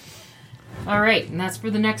 All right, and that's for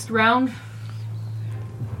the next round.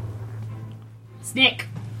 Snake,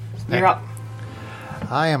 you're up.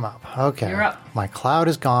 I am up. Okay. You're up. My cloud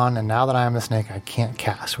is gone, and now that I am the snake, I can't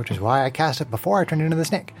cast, which is why I cast it before I turned into the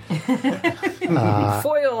snake.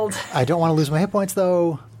 Foiled. I don't want to lose my hit points,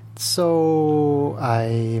 though, so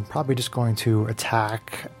I'm probably just going to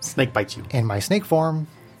attack Snake bites you. in my snake form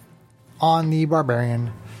on the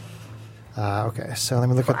barbarian. Okay, so let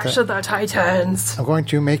me look at Crash of the... the Titans. I'm going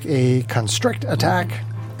to make a constrict attack.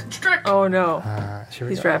 Constrict. Oh no. Here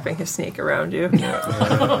we He's go. wrapping his snake around you.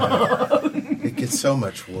 It gets so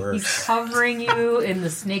much He's worse. covering you in the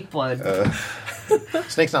snake blood.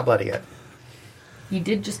 Snake's not bloody yet. You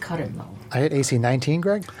did just cut him, though. I hit AC 19,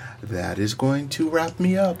 Greg? That is going to wrap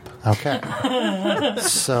me up. Okay.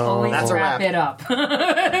 So, Always That's a wrap wrap. it up.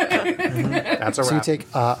 That's a so you wrap. take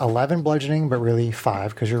 11 bludgeoning, but really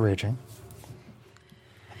 5 because you're raging.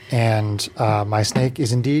 And my snake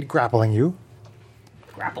is indeed grappling you.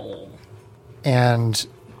 Grapple. And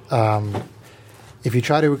if you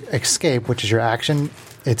try to escape, which is your action,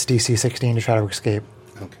 it's DC 16 to try to escape,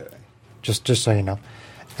 Okay. just so you know.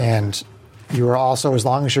 And you are also, as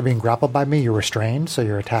long as you're being grappled by me, you're restrained, so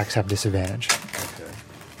your attacks have disadvantage. Okay.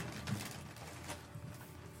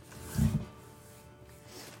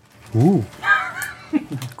 Ooh.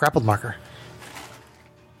 Grappled marker.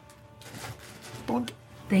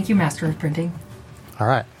 Thank you, Master of Printing. All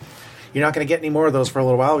right. You're not going to get any more of those for a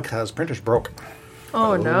little while because printer's broke.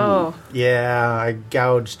 Oh no. Yeah, I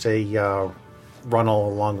gouged a runnel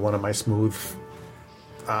along one of my smooth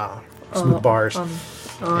bars.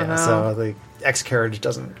 Oh yeah, no. so the X carriage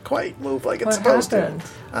doesn't quite move like it's What supposed happened?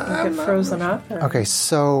 to. You get frozen up? Or? Okay,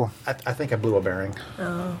 so I think I blew a bearing.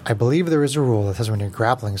 I believe there is a rule that says when you're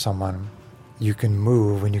grappling someone, you can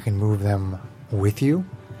move and you can move them with you.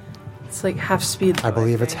 It's like half speed. I though,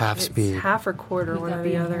 believe it's think. half speed. Half or quarter, Would one that or be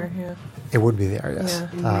the in other. here? Yeah. It would be there, yes.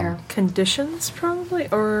 Yeah. In there. Conditions, probably,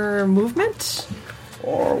 or movement.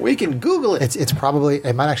 Or we can Google it. It's probably,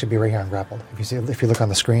 it might actually be right here on grappled. If you look on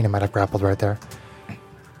the screen, it might have grappled right there.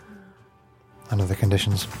 Under the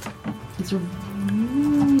conditions. These are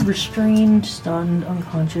really restrained, stunned,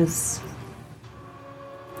 unconscious.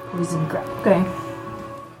 Poison grab. Okay.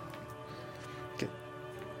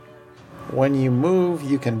 When you move,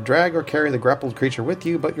 you can drag or carry the grappled creature with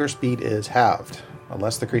you, but your speed is halved,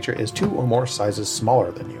 unless the creature is 2 or more sizes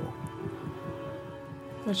smaller than you.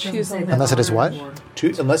 But Doesn't she's say on that the Unless it is on what? the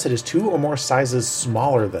board. Unless it is 2 or more sizes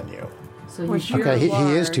smaller than you, So Which you, You're Okay, he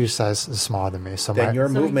is large. 2 sizes smaller than me, so then my... your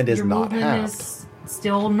so movement is your not movement halved. is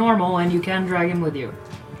still normal, and you can drag him with you.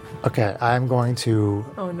 Okay, I'm going to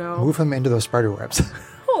Oh no. move him into those spider webs.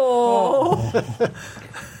 Oh.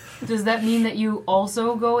 Does that mean that you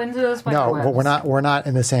also go into the spider No, webs? we're not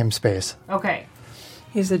in the same space. Okay.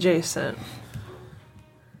 He's adjacent.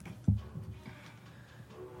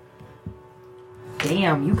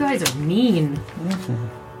 Damn, you guys are mean.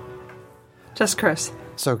 Just Chris.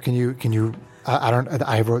 So can you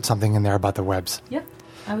I wrote something in there about the webs. Yep.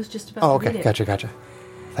 I was just about Oh, to read okay. it. Gotcha.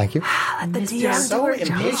 Thank you. Mr. So You're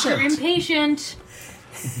impatient. impatient.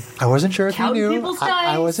 I wasn't sure if you Counting knew. people's I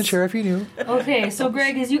dice. wasn't sure if you knew. Okay, so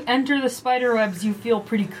Greg, as you enter the spider webs, you feel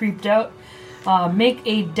pretty creeped out. Make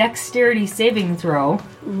a dexterity saving throw.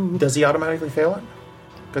 Does he automatically fail it?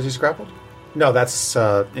 Because he's grappled? No, that's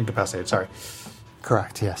incapacitated. Sorry.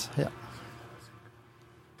 Correct. Yes. Yeah.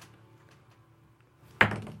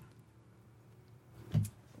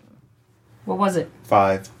 What was it?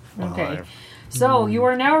 5. Okay. So you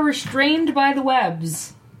are now restrained by the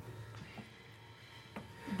webs.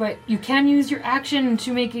 But you can use your action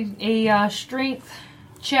to make a strength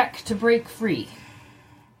check to break free.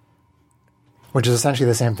 Which is essentially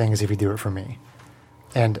the same thing as if you do it for me.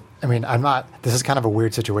 And I mean, I'm not. This is kind of a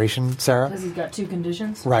weird situation, Sarah. Because he's got 2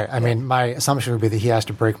 conditions. Right. I mean, my assumption would be that he has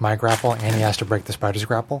to break my grapple and he has to break the spider's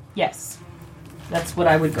grapple. Yes. That's what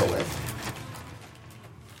I would go with.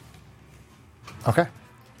 Okay.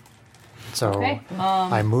 So Okay.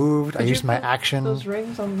 I moved. I Could you used my put action, Those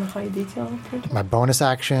rings on the high detail printer? my bonus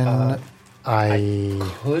action. I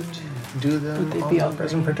Could do them Would they on be the all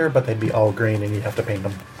present green? printer, but they'd be all green and you'd have to paint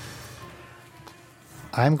them.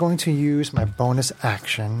 I'm going to use my bonus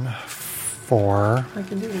action for. I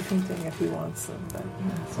can do the painting if he wants them, but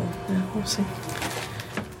yeah, we'll see.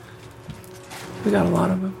 We got a lot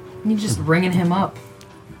of them. You're just ringing him up.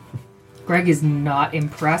 Greg is not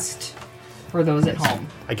impressed for those at home.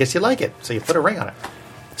 I guess you like it, so you put a ring on it.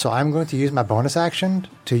 So I'm going to use my bonus action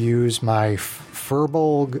to use my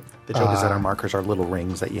Furbolg. The joke is that our markers are little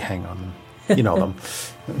rings that you hang on. You know them.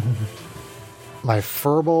 My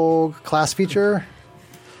Furbolg class feature,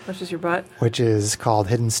 Which is your butt? which is called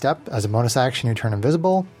Hidden Step. As a bonus action, you turn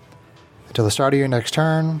invisible. Until the start of your next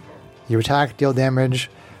turn, you attack, deal damage,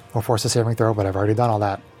 or force a saving throw, but I've already done all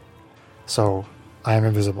that. So I am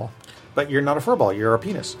invisible. But you're not a furball, you're a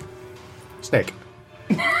penis. Snake.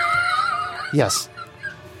 Yes.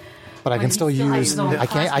 But I But can he still still has use. his own I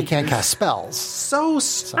class can't features. cast spells. So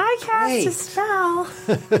I cast a spell.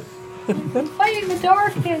 Fighting the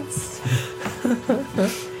darkness.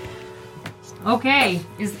 Okay,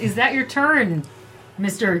 is that your turn,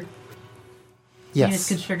 Mr. Penis Yes.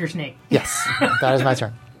 Constrictor Snake? Yes. That is my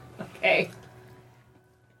turn. Okay.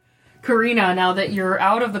 Karina, now that you're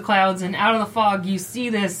out of the clouds and out of the fog, you see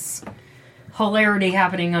this hilarity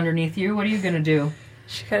happening underneath you. What are you going to do?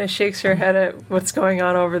 She kind of shakes her head at what's going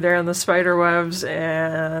on over there in the spider webs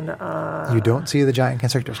and You don't see the giant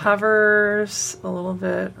constrictors. hovers a little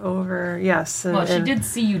bit over. Yes. Well, she and- did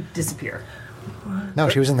see you disappear. No,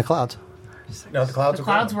 she was in the clouds. No, the clouds The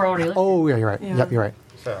clouds were already lifted. Oh, yeah, you're right. Yeah. Yep, you're right.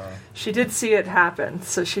 So She did see it happen,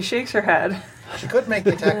 so she shakes her head. she could make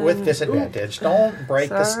the attack with disadvantage. Don't break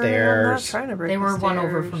the Sorry, I'm not stairs. trying to break They the were one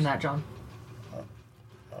over stairs. from that, John.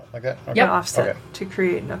 Like that? Okay. Yep. Offset Okay. to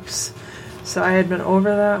create nooks. So I had been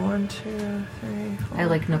over that 1, 2, 3, 4, I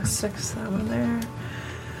like nooks. 6. That one there.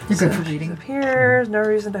 You're So good for she's reading. up here. No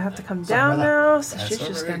reason to have to come down about that. now, so That's she's all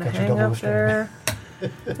just right, gonna got your hang double up there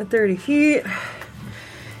at 30 feet.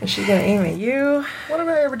 And she's gonna aim at you What did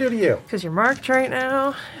I ever do to you? because you're marked right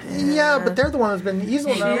now. Yeah, but they're the one that's been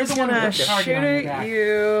easily. Hey, you're She's the one gonna with the target shoot on your at back.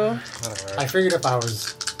 you. I figured if I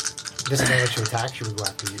was disadvantaged to attack, she would go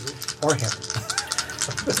after you or him.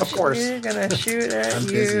 Of course. She's gonna shoot at I'm you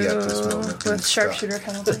busy at this moment, being with sharpshooter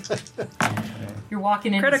penalty. You're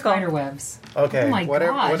walking into Critical. spider webs. Okay. Oh my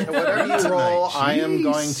whatever, God. whatever you roll, I am Jeez.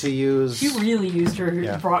 going to use. She really used her,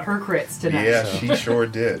 Yeah. brought her crits tonight. Yeah, she sure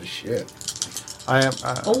did. Shit. I am.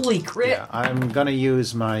 Holy crit. Yeah, I'm going to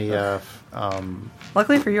use my.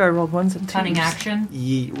 Luckily for you, I rolled 1s and 2s. Cunning action.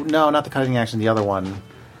 No, not the cutting action. The other one.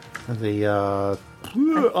 The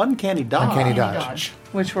uncanny dodge. Uncanny Any dodge.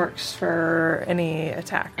 Which works for any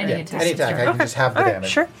attack. Any Yeah, attack. any attack. I can just have the Alright, damage.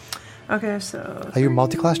 sure. Okay, so Are you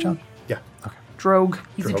multi-class, John? Yeah. Drogue.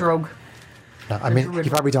 He's a drogue. No, I mean, you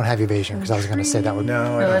probably don't have evasion because I was going to say that would. No, I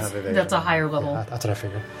No, don't that's, have evasion. that's a higher level. That's what I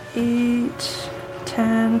figured. 8,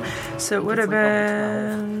 10. So it would have it's like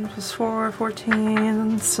level been plus 4,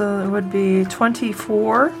 14. So it would be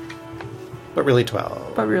 24, But really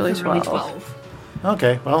 12. but really It's 12. really 12.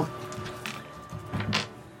 Okay, well.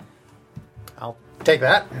 I'll take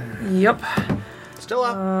that. Yep. Still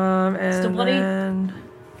up. And Still bloody? then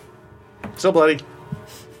Still bloody.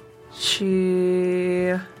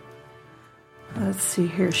 she, let's see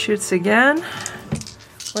here, shoots again.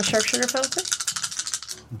 What sharpshooter penalty?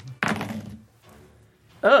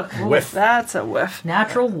 Ugh, Whiff. That's a whiff.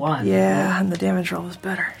 Natural 1. Yeah, and the damage roll was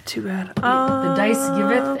better. Too bad. The dice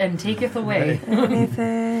giveth and taketh away.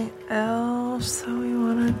 Anything else that we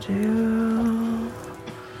want to do?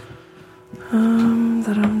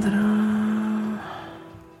 Da-dum.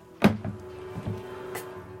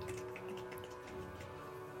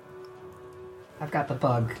 I've got the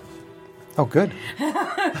bug. Oh, good.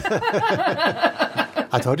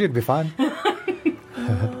 I told you it'd be fun.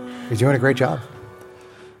 You're doing a great job.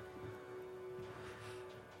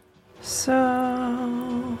 So,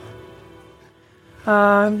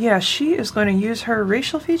 yeah, she is going to use her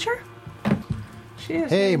racial feature. She is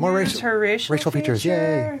Hey, gonna more use her racial features,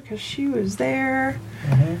 yay. because she was there.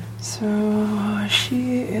 So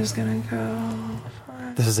she is going to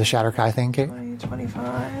go This is the Shatterkai thing, Kate? 20,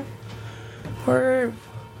 25. Where did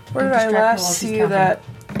Don't I distract her last while she's see counting. that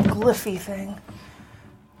glyphy thing?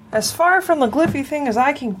 As far from the glyphy thing as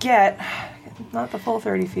I can get, not the full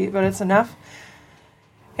 30 feet, but it's enough.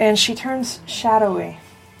 And she turns shadowy,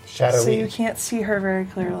 Shadowy. so you can't see her very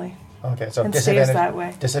clearly. Okay, so and stays disadvantage. that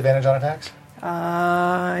way. Disadvantage on attacks?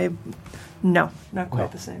 No, not quite No,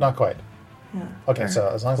 the same. Not quite. Okay, so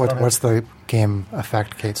as long as I don't What's the game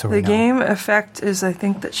effect, Kate? So we The know. game effect is, I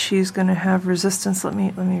think, that she's going to have resistance. Let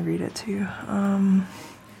me read it to you.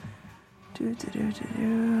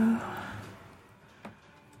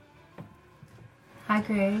 Hi,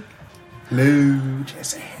 Greg. Hello,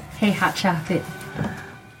 Jesse. Hey, hot chocolate.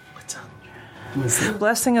 What's up?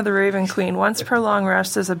 Blessing of the Raven Queen. Once per long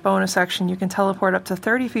rest, as a bonus action, you can teleport up to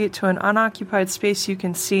 30 feet to an unoccupied space you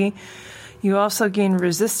can see. You also gain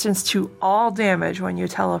resistance to all damage when you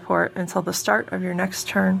teleport until the start of your next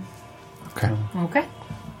turn. Okay. Okay.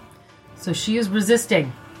 So she is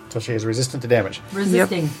resisting. So she is resistant to damage.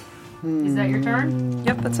 Resisting. Is that your turn?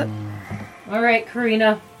 Yep, that's it. All right,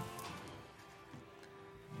 Karina.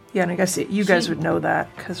 Yeah, and I guess you guys would know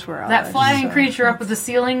that because we're That allies, flying so. creature up at the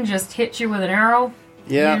ceiling just hit you with an arrow.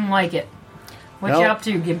 Yeah. You didn't like it. What Nope. you up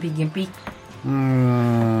to, Gimpy?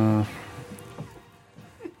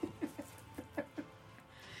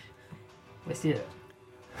 I see it.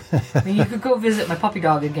 I mean, you could go visit my puppy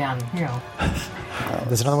dog again, you know.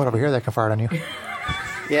 There's another one over here that can fart on you.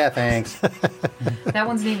 Yeah, thanks. That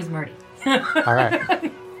one's name is Marty. All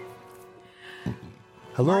right.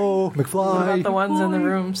 Hello, What about McFly. the ones in the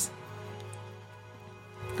rooms?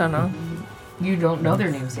 Don't know. You don't know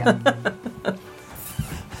their names yet. I don't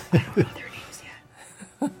know their names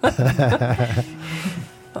yet.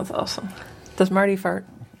 That's awesome. Does Marty fart?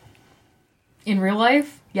 In real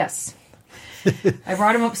life, yes. I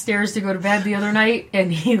brought him upstairs to go to bed the other night,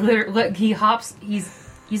 and he hops.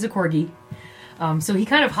 He's a corgi, so he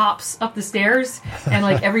kind of hops up the stairs, and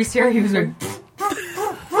like every stair he was going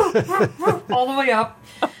all the way up.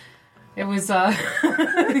 It was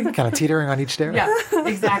Kind of teetering on each stair. yeah,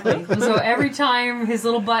 exactly. So every time his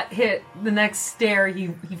little butt hit the next stair, he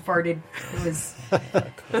farted. It was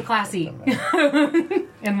classy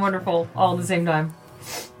and wonderful all at the same time.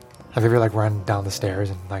 Have you ever like run down the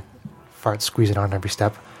stairs and like fart squeezing on every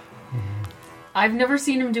step? I've never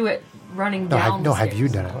seen him do it running down. Have you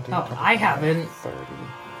done it? Oh, I haven't.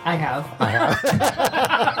 I have.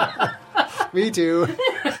 Me too.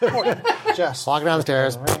 Just Walking down the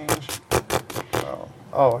stairs. range.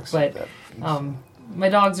 Oh, except But that. my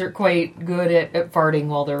dogs are quite good at farting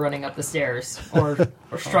while they're running up the stairs, or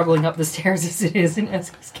struggling up the stairs as it is in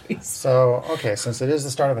Ezra's case. So, okay, since it is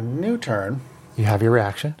the start of a new turn, You have your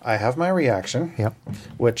reaction. I have my reaction, Yep.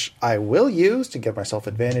 which I will use to give myself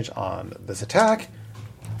advantage on this attack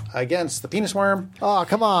against the penis worm. Oh,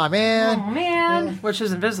 come on, man. Oh man! Which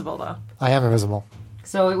is invisible, though. I am invisible.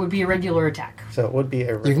 So it would be a regular attack. So it would be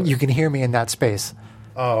a You can hear me in that space.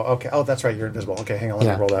 Oh, okay. Oh, that's right. You're invisible. Okay, hang on. Let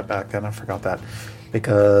Yeah. me roll that back then. I forgot that.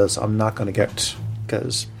 Because I'm not going to get...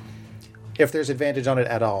 Because if there's advantage on it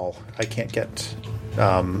at all, I can't get...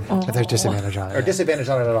 If there's disadvantage on it. Or disadvantage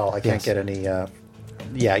on it at all, I can't Yes. get any...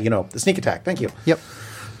 the sneak attack. Thank you. Yep.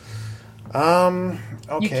 Okay.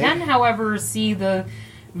 You can, however, see the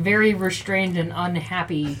very restrained and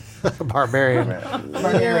unhappy Barbarian.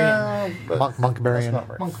 barbarian, But Monkbarian. that's not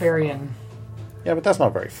very, monkbarian. yeah, but that's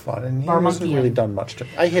not very fun. And he Bar hasn't monkey. really done much to...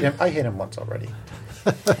 I hit him once already.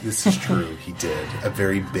 This is true. He did a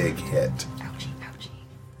very big hit. Ouchie, ouchie.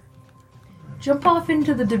 Jump off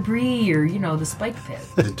into the debris or, the spike pit.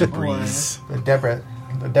 The debris.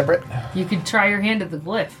 The Debrit. You could try your hand at the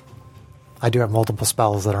glyph. I do have multiple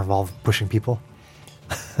spells that involve pushing people.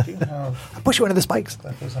 Do you have... I push you into the spikes.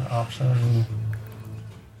 That was an option.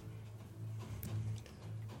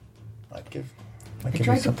 I'd give... I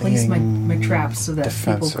tried to place my traps so that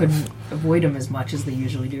people couldn't avoid them as much as they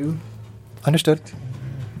usually do. Understood.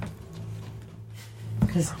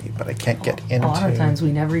 Because But I can't get a into... lot of times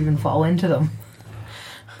we never even fall into them.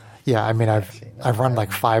 Yeah, I mean, I've run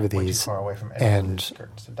like 5 of way too these, far away from and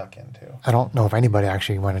skirts to duck into. I don't know if anybody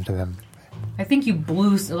actually went into them. I think you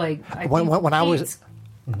blew like When I was- Kate's-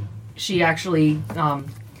 she actually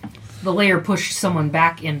the layer pushed someone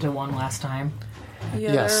back into one last time.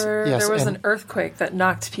 Yeah, Yes, there yes, was and- an earthquake that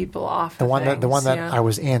knocked people off. The of one that things, I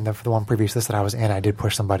was in, the one previous this that I was in, I did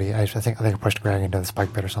push somebody. I think I pushed Greg into the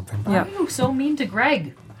spike pit or something. Why Yeah. are you so mean to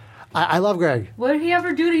Greg? I love Greg. What did he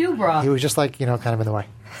ever do to you, bro? He was just like, kind of in the way.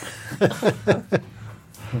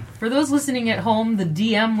 For those listening at home, the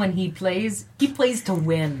DM when he plays to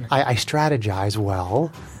win. I strategize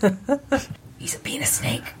well. He's a penis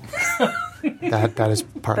snake. That is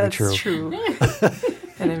partly That's true. true.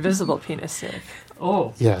 An invisible penis snake.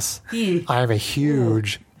 Oh. Yes. He. I am a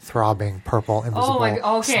huge, throbbing, purple, invisible Oh my.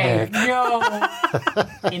 Okay. snake. No.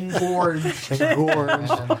 Engorged.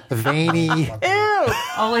 Engorged, veiny,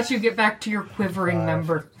 I'll let you get back to your quivering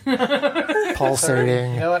member.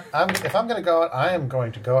 pulsating. You know what? If I'm going to go out, I am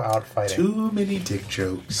going to go out fighting. Too many dick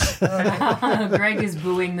jokes. Greg is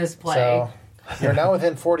booing this play. So you're now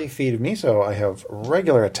within 40 feet of me, so I have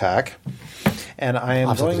regular attack. And I am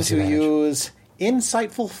Also going to disadvantage. use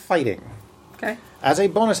Insightful Fighting. Okay. As a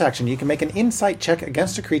bonus action, you can make an insight check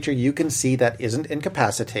against a creature you can see that isn't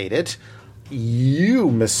incapacitated.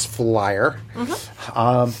 You, Miss Flyer.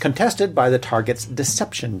 Contested by the target's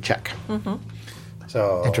deception check.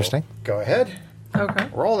 So Interesting. Go ahead. Okay.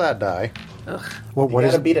 Roll that die. What You is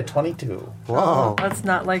gotta it? beat a 22. Whoa. That's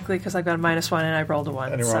not likely because I got a -1 and I rolled a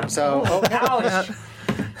 1. Anyway, So. so Ouch.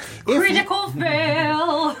 Critical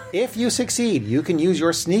fail. if you succeed, you can use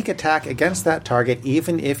your sneak attack against that target,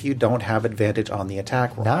 even if you don't have advantage on the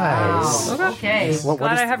attack roll. Nice. Wow. Okay. What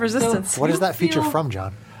Glad is- I have resistance. What is that feature feel- from,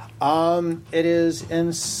 John? It is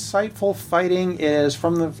Insightful Fighting. It is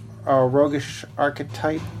from the Roguish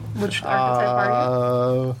archetype. Which archetype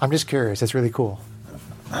are you? I'm just curious. It's really cool.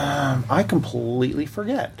 I completely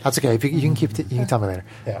forget. That's okay. If you can you can tell me later.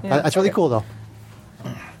 Yeah. That's really Okay. cool, though.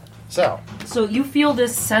 So you feel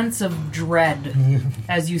this sense of dread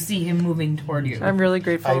as you see him moving toward you. I'm really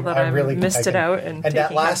grateful that I missed it out and taking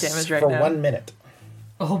that lasts half damage right for now. 1 minute.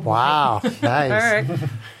 Oh boy. Wow. Nice. All right.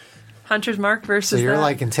 Hunter's Mark versus So you're that.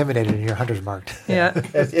 like intimidated and you're hunter's marked. Yeah.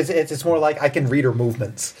 It's more like I can read her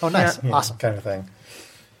movements. Oh, nice. Yeah. Awesome. Kind of thing.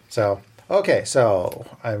 So okay, so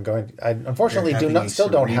I'm going. I unfortunately You're having a still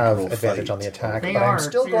don't have cerebral advantage fight. on the attack, They but are, I'm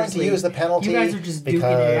still going seriously. to use the penalty. You guys are just duking it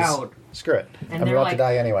because out. Screw it. And I'm they're about like, to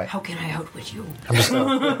die anyway. How can I outwit you? I'm just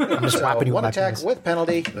whapping you One with my attack penis. with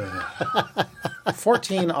penalty.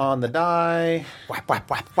 14 on the die Whap, whap,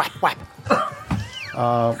 whap, whap,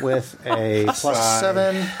 whap. with a plus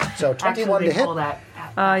 7, so 21 Actually, to they hit. call that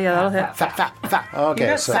Yeah, that'll hit. Fap, fap, fap. Okay, You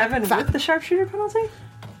got so 7 with the sharpshooter penalty?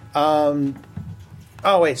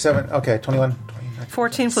 oh wait, 7. Okay, 21.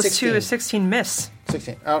 14 plus 2 16. is 16 miss.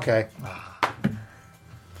 16. Okay.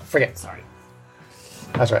 Forget. Sorry.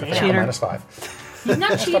 That's right. I got Cheater. minus 5. He's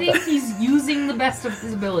not cheating. He's using the best of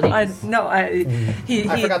his abilities. He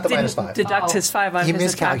forgot the didn't minus 5. deduct Oh. his 5 on He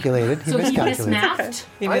his attack. miscalculated. He so he miscalculated. mismathed?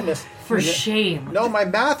 He I mi- missed. For shame. No, my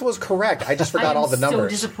math was correct. I just forgot I am all the so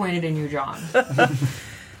numbers. disappointed in you, John.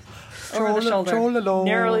 over the shoulder. Troll-a-lo.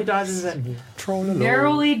 Narrowly dodges it. Troll-a-lo.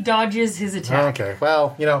 Narrowly dodges his attack. Okay.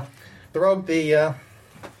 Well, the rogue, the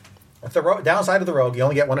downside of the rogue, you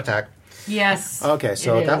only get 1 attack. Yes. Okay,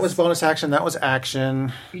 so it that is. was bonus action. That was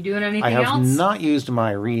action. You doing anything I have else? not used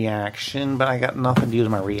my reaction, but I got nothing to use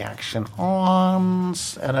my reaction on,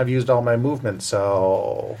 and I've used all my movement.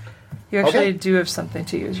 So You actually Okay. do have something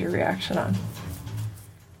to use your reaction on.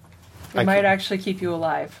 It I might can- actually keep you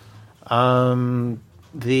alive. the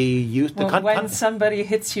When somebody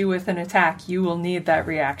hits you with an attack, you will need that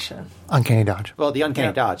reaction. Uncanny dodge. well, the uncanny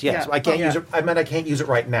Yeah. dodge. Yes, Yeah. I can't Yeah. use it. I meant I can't use it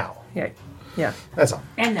right now. Yeah. Yeah. That's all.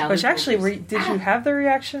 And now Which the actually, soldiers. did you have the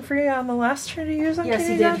reaction free on the last turn to use on Yes,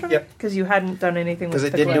 Uncanny he did. Dodge on Yep. Because you hadn't done anything with Because the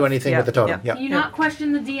it didn't do glyph. anything Yeah, with the totem. Yeah. Yep. Can you not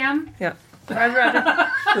question the DM? Yeah. I read it.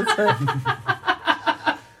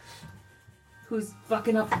 Who's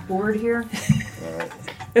fucking up the board here?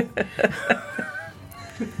 The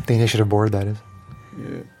initiative board, that is.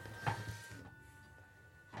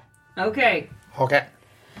 Okay. Okay.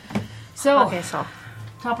 So, Okay, so.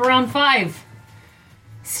 top of round 5.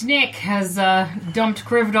 Snick has dumped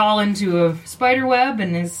Krivdal into a spider web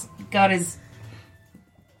and has got his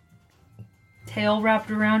tail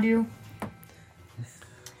wrapped around you.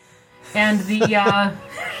 And the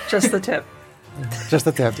Just the tip. Just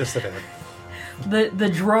the tip. Just a bit. the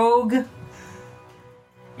drogue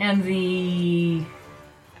and the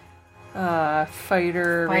Fighter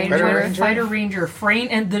fighter ranger, and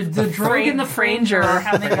the drogue and the Franger are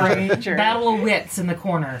having a Franger. battle of wits in the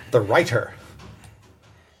corner. The writer.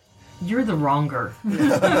 You're the wronger.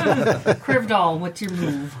 Krivdal, what's your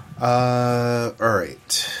move? All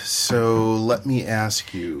right. So let me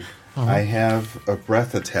ask you. I have a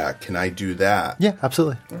breath attack. Can I do that? Yeah,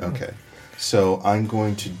 absolutely. Okay. So I'm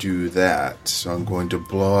going to do that. So I'm going to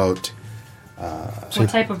blow out. What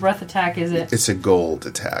type of breath attack is it? It's a gold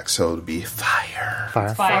attack, so it'll be fire.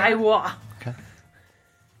 Fire. Fire. Okay.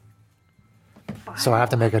 So I have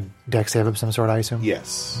to make a dex save of some sort, I assume?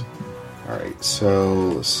 Yes. All right. So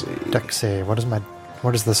let's see. Dex save.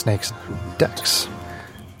 What is the snake's dex?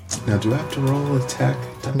 Now, do I have to roll attack?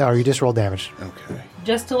 No, you just roll damage. Okay.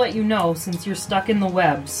 Just to let you know, since you're stuck in the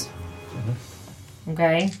webs,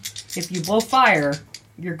 okay, if you blow fire,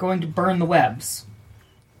 you're going to burn the webs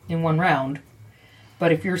in one round.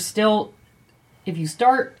 But if you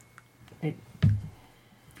start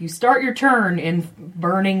your turn in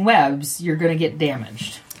burning webs, you're going to get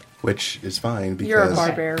damaged. Which is fine because You're a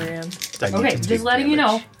barbarian. I need Okay, to just take letting you know.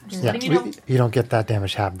 damage. Just Yeah, letting you know. you don't get that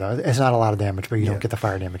damage halved, though. It's not a lot of damage, but you Yeah. don't get the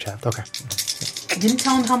fire damage halved. Okay. I didn't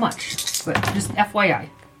tell him how much, but just FYI.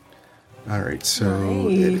 All right. So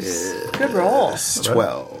it Nice. is Good roll.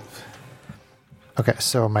 12. Okay,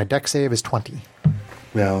 so my dex save is 20.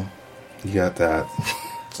 Well, you got that.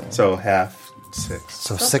 So half 6.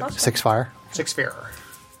 So six fire. 6 fear.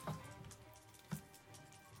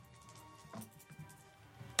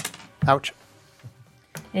 Ouch.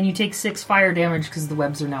 And you take 6 fire damage because the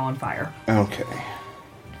webs are now on fire. Okay.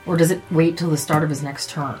 Or does it wait till the start of his next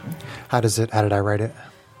turn? How did I write it?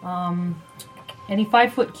 Any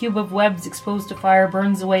 5-foot cube of webs exposed to fire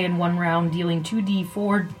burns away in one round, dealing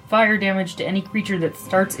 2d4 fire damage to any creature that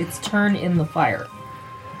starts its turn in the fire.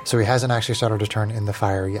 So he hasn't actually started to turn in the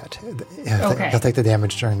fire yet. Okay. He'll take the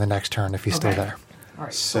damage during the next turn if he's still Okay. there. All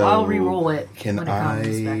right, so I'll re-roll it Can when it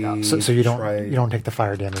comes back up. I? So you try- don't take the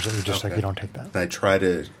fire damage. You just Okay. you don't take that. Can I try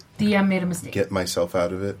to DM made a mistake. get myself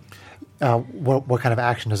out of it? What kind of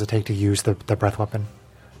action does it take to use the breath weapon?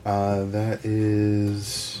 That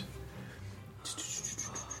is.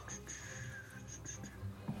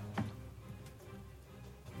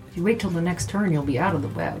 If you wait till the next turn, you'll be out of the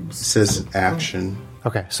It webs. says action.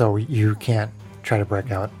 Okay, so you can't try to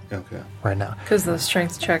break out Okay. right now. Because the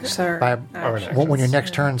strength checks are. actions. When your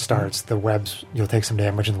next turn starts, the webs, you'll take some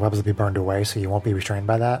damage and the webs will be burned away, so you won't be restrained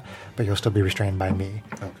by that, but you'll still be restrained by me.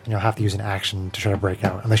 Okay. And you'll have to use an action to try to break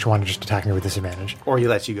out, unless you want to just attack me with disadvantage. Or he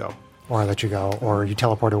lets you go. Or I let you go, or you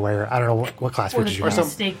teleport away, or I don't know what class Or features you the have.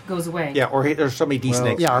 mistake goes away. Yeah, or there's somebody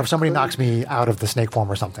de-snakes. Yeah, or if somebody knocks me out of the snake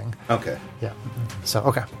form or something. Okay. Yeah. So,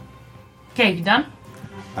 okay. Okay, you done?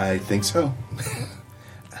 I think so.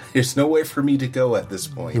 There's no way for me to go at this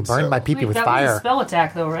point. You burned so- my peepee Wait, with that was a fire. spell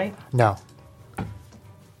attack, though, right? No.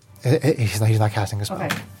 He's not casting a spell.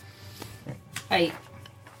 Okay.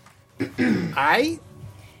 I?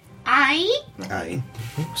 Aye.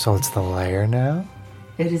 So it's the lair now?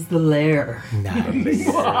 It is the lair. Nice.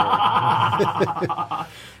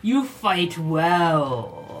 You fight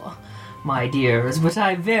well, my dears, but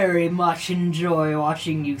I very much enjoy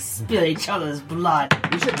watching you spill each other's blood.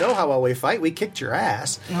 You should know how well we fight. We kicked your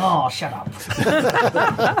ass. Oh, shut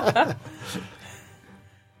up.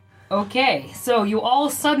 Okay, so you all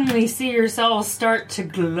suddenly see yourselves start to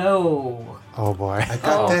glow. Oh boy. I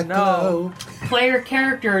got that glow. Player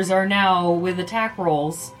characters are now with attack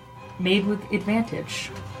rolls made with advantage.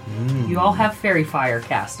 You all have fairy fire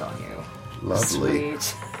cast on you. Lovely.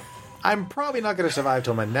 Sweet. I'm probably not going to survive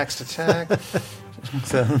till my next attack.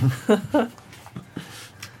 So,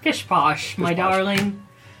 Kish posh, my darling.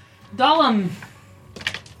 Dollum,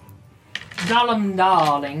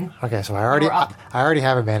 darling. Okay, so I You're up. already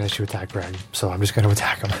have advantage to attack Greg, so I'm just going to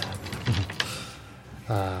attack him.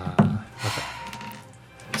 Okay.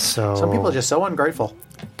 So some people are just so ungrateful.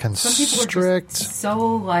 Some people are constrict. just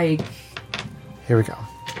so, like, Here we go.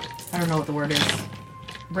 I don't know what the word is.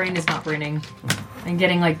 Brain is not braining. And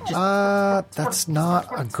getting, like, just... That's not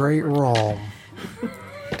a great roll.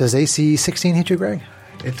 Does AC 16 hit you, Greg?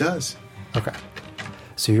 It does. Okay.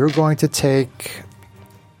 So you're going to take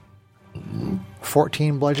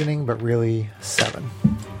 14 bludgeoning, but really 7.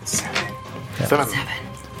 7.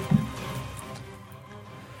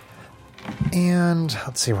 And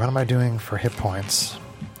let's see, what am I doing for hit points?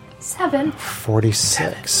 7.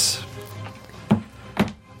 46.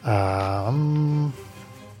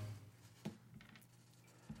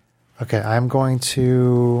 Okay, I'm going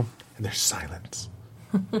to. And there's silence.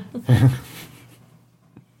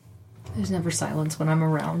 There's never silence when I'm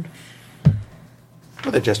around.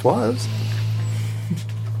 Well, there just was.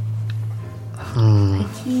 I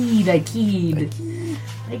keyed.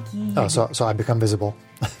 Oh, so I become visible.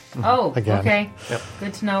 Oh, Again. okay. Yep.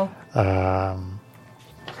 Good to know. Um,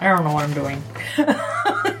 I don't know what I'm doing.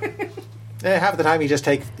 Half the time you just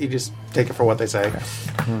take it for what they say.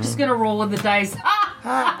 Just gonna roll with the dice.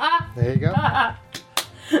 there you go.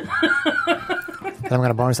 Then I'm going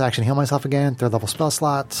to bonus action heal myself again. 3rd level spell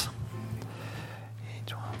slot. 8,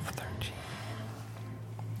 12, 13.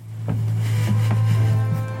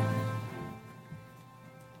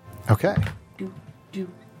 Okay. Do,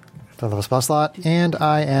 3rd level spell slot, and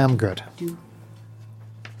I am good. do.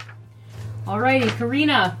 Alrighty,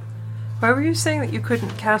 Karina. Why were you saying that you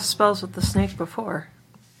couldn't cast spells with the snake before?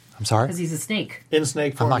 I'm sorry. Because he's a snake. In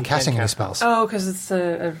snake form, I'm not you can't casting any cast spells. Oh, because it's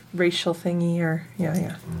a racial thingy, or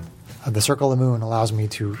yeah. The Circle of the Moon allows me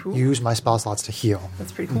to use my spell slots to heal.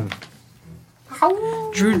 That's pretty cool.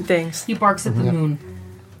 Ow. Druid things. He barks at the moon.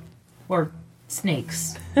 Or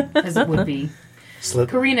snakes, as it would be. Slit.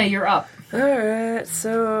 Karina, you're up. Alright,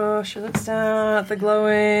 so she looks down at the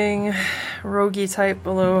glowing roguey type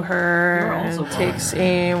below her You're also and takes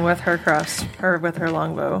aim with her with her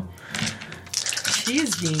longbow.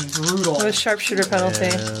 She's being brutal. With sharpshooter penalty.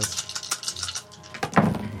 Yes.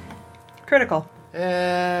 Critical.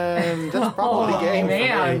 And that's probably game for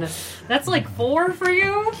Man, me. that's like 4 for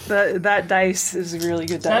you? That dice is a really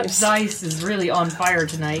good That dice. dice is really on fire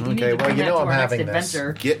tonight. You need Okay, to well, bring you that know to I'm our next having this.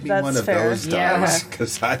 adventure. Get me That's one of fair. those Yeah. dice,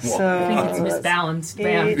 because I won't. So- I think it's that's misbalanced,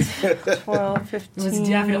 man. 8, 12, 15, It was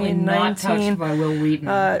definitely not touched 19, by Will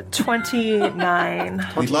Wheaton. 29.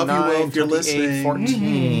 We love you, Will, if you're 28, listening.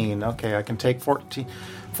 14. Okay, I can take 14.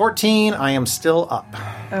 14, I am still up.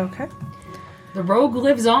 Okay. The rogue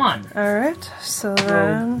lives on. Alright, so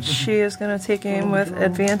then she is going to take aim with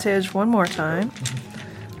advantage one more time.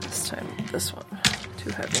 This time, this one.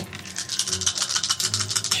 Too heavy.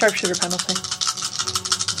 Sharpshooter penalty.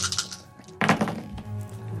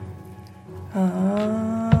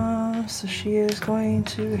 So she is going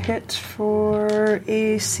to hit for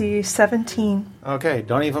AC 17. Okay,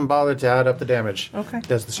 don't even bother to add up the damage. Okay.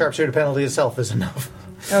 Because the sharpshooter penalty itself is enough.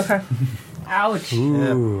 Okay. Ouch.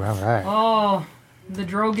 Ooh, all right. Oh, the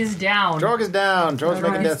drogue is down. Drogue is down. Drogue's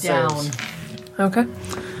making death saves. Okay.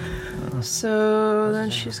 So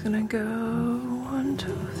then she's gonna go 1, 2,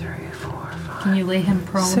 3, 4, 5, Can you lay him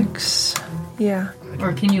prone? 6. Yeah,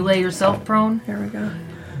 Or can you lay yourself prone? there we go.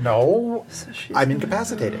 No, So she's I'm gonna-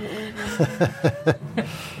 incapacitated.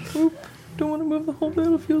 Don't want to move the whole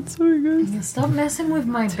battlefield, sorry guys. Stop messing with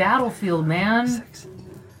my battlefield, man. 6.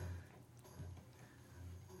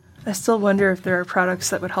 I still wonder if there are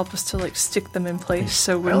products that would help us to like stick them in place.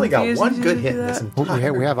 So I only got one good hit. hit in this Well,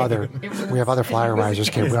 entire we have other flyer risers,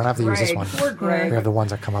 kid. We don't have to use this one. Poor We Greg. have the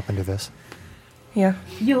ones that come up and do this. Yeah,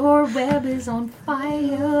 Your web is on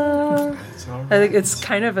fire. I think it's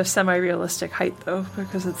kind of a semi-realistic height though,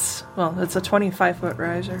 because it's a 25-foot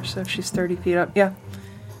riser, so she's 30 feet up. Yeah,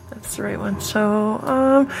 that's the right one.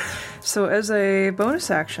 So, so as a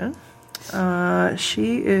bonus action,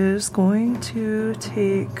 she is going to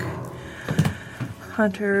take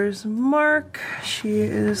Hunter's Mark. She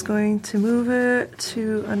is going to move it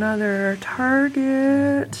to another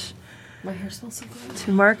target. My hair smells so good.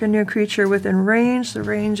 To mark a new creature within range. The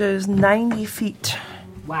range is 90 feet.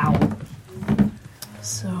 Wow.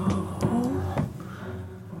 So.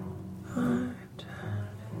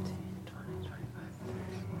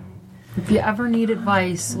 If you ever need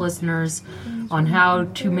advice, listeners, on how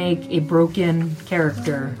to make a broken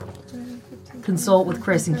character, consult with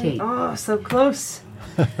Chris and Kate. Oh, so close.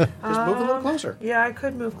 Just move a little closer. Yeah, I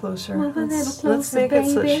could move closer. Move a little Let's closer, make it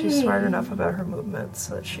so that baby. she's smart enough about her movements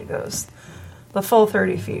so that she goes the full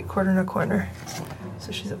 30 feet, quarter to corner.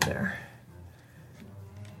 So she's up there.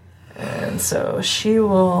 And so she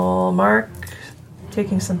will mark,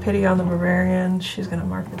 taking some pity on the barbarian, she's going to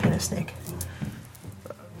mark between a snake.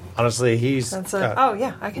 Honestly, he's That's a, oh,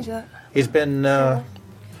 yeah, I can do that. he's been the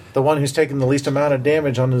one who's taken the least amount of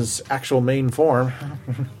damage on his actual main form.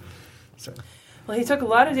 So, Well, he took a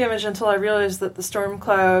lot of damage until I realized that the storm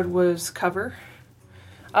cloud was cover.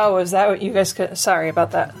 Oh, is that what you guys could... Sorry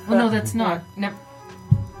about that. Well, no, that's not. No,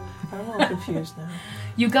 I'm a little confused now.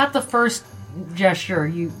 you got the first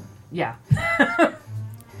gesture. Yeah,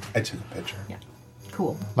 I took a picture.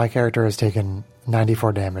 cool. My character has taken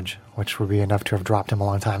 94 damage, which would be enough to have dropped him a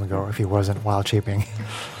long time ago if he wasn't wild shaping.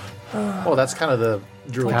 well, that's kind of the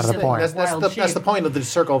druid. Kind of the point. That's Wild the shape. point of the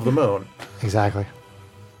circle of the moon. Exactly.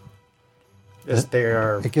 They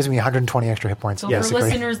are. It gives me 120 extra hit points. So basically. for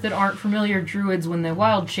listeners that aren't familiar, druids, when they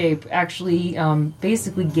wild shape, actually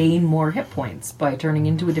basically gain more hit points by turning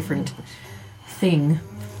into a different thing.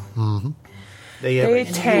 They have a They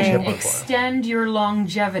huge tank. hit point pool. Extend your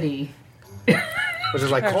longevity. Which is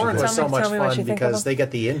like Corn was so much tell me what fun you think because of they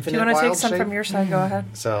get the Do infinite you want to wild take some shape. from your side? Go ahead.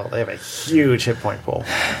 So they have a huge hit point pool.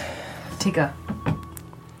 Take a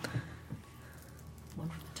one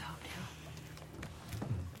from the top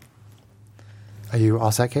Are you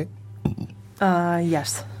all set, Kate?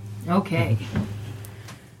 Yes. down. Okay.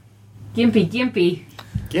 Gimpy.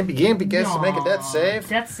 Gimpy gets to make a death save.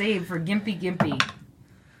 Death save for Gimpy.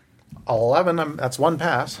 11. That's one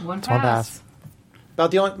pass. One one pass.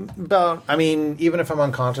 I mean, even if I'm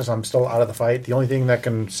unconscious, I'm still out of the fight. The only thing that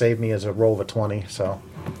can save me is a roll of a 20. So.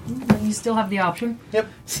 You still have the option. Yep.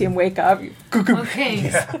 See him wake up. Okay.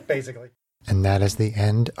 Yeah, basically. And that is the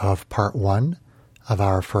end of part 1 of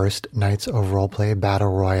our first Knights of Roleplay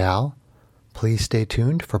Battle Royale. Please stay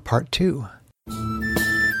tuned for part 2.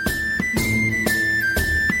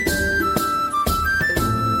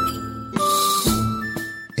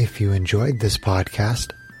 If you enjoyed this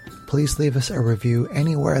podcast, please leave us a review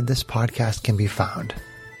anywhere this podcast can be found.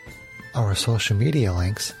 Our social media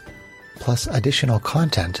links, plus additional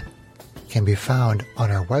content, can be found on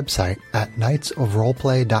our website at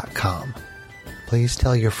knightsofroleplay.com. Please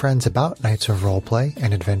tell your friends about Knights of Roleplay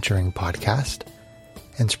and Adventuring Podcast,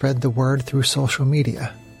 and spread the word through social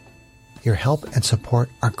media. Your help and support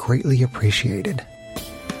are greatly appreciated.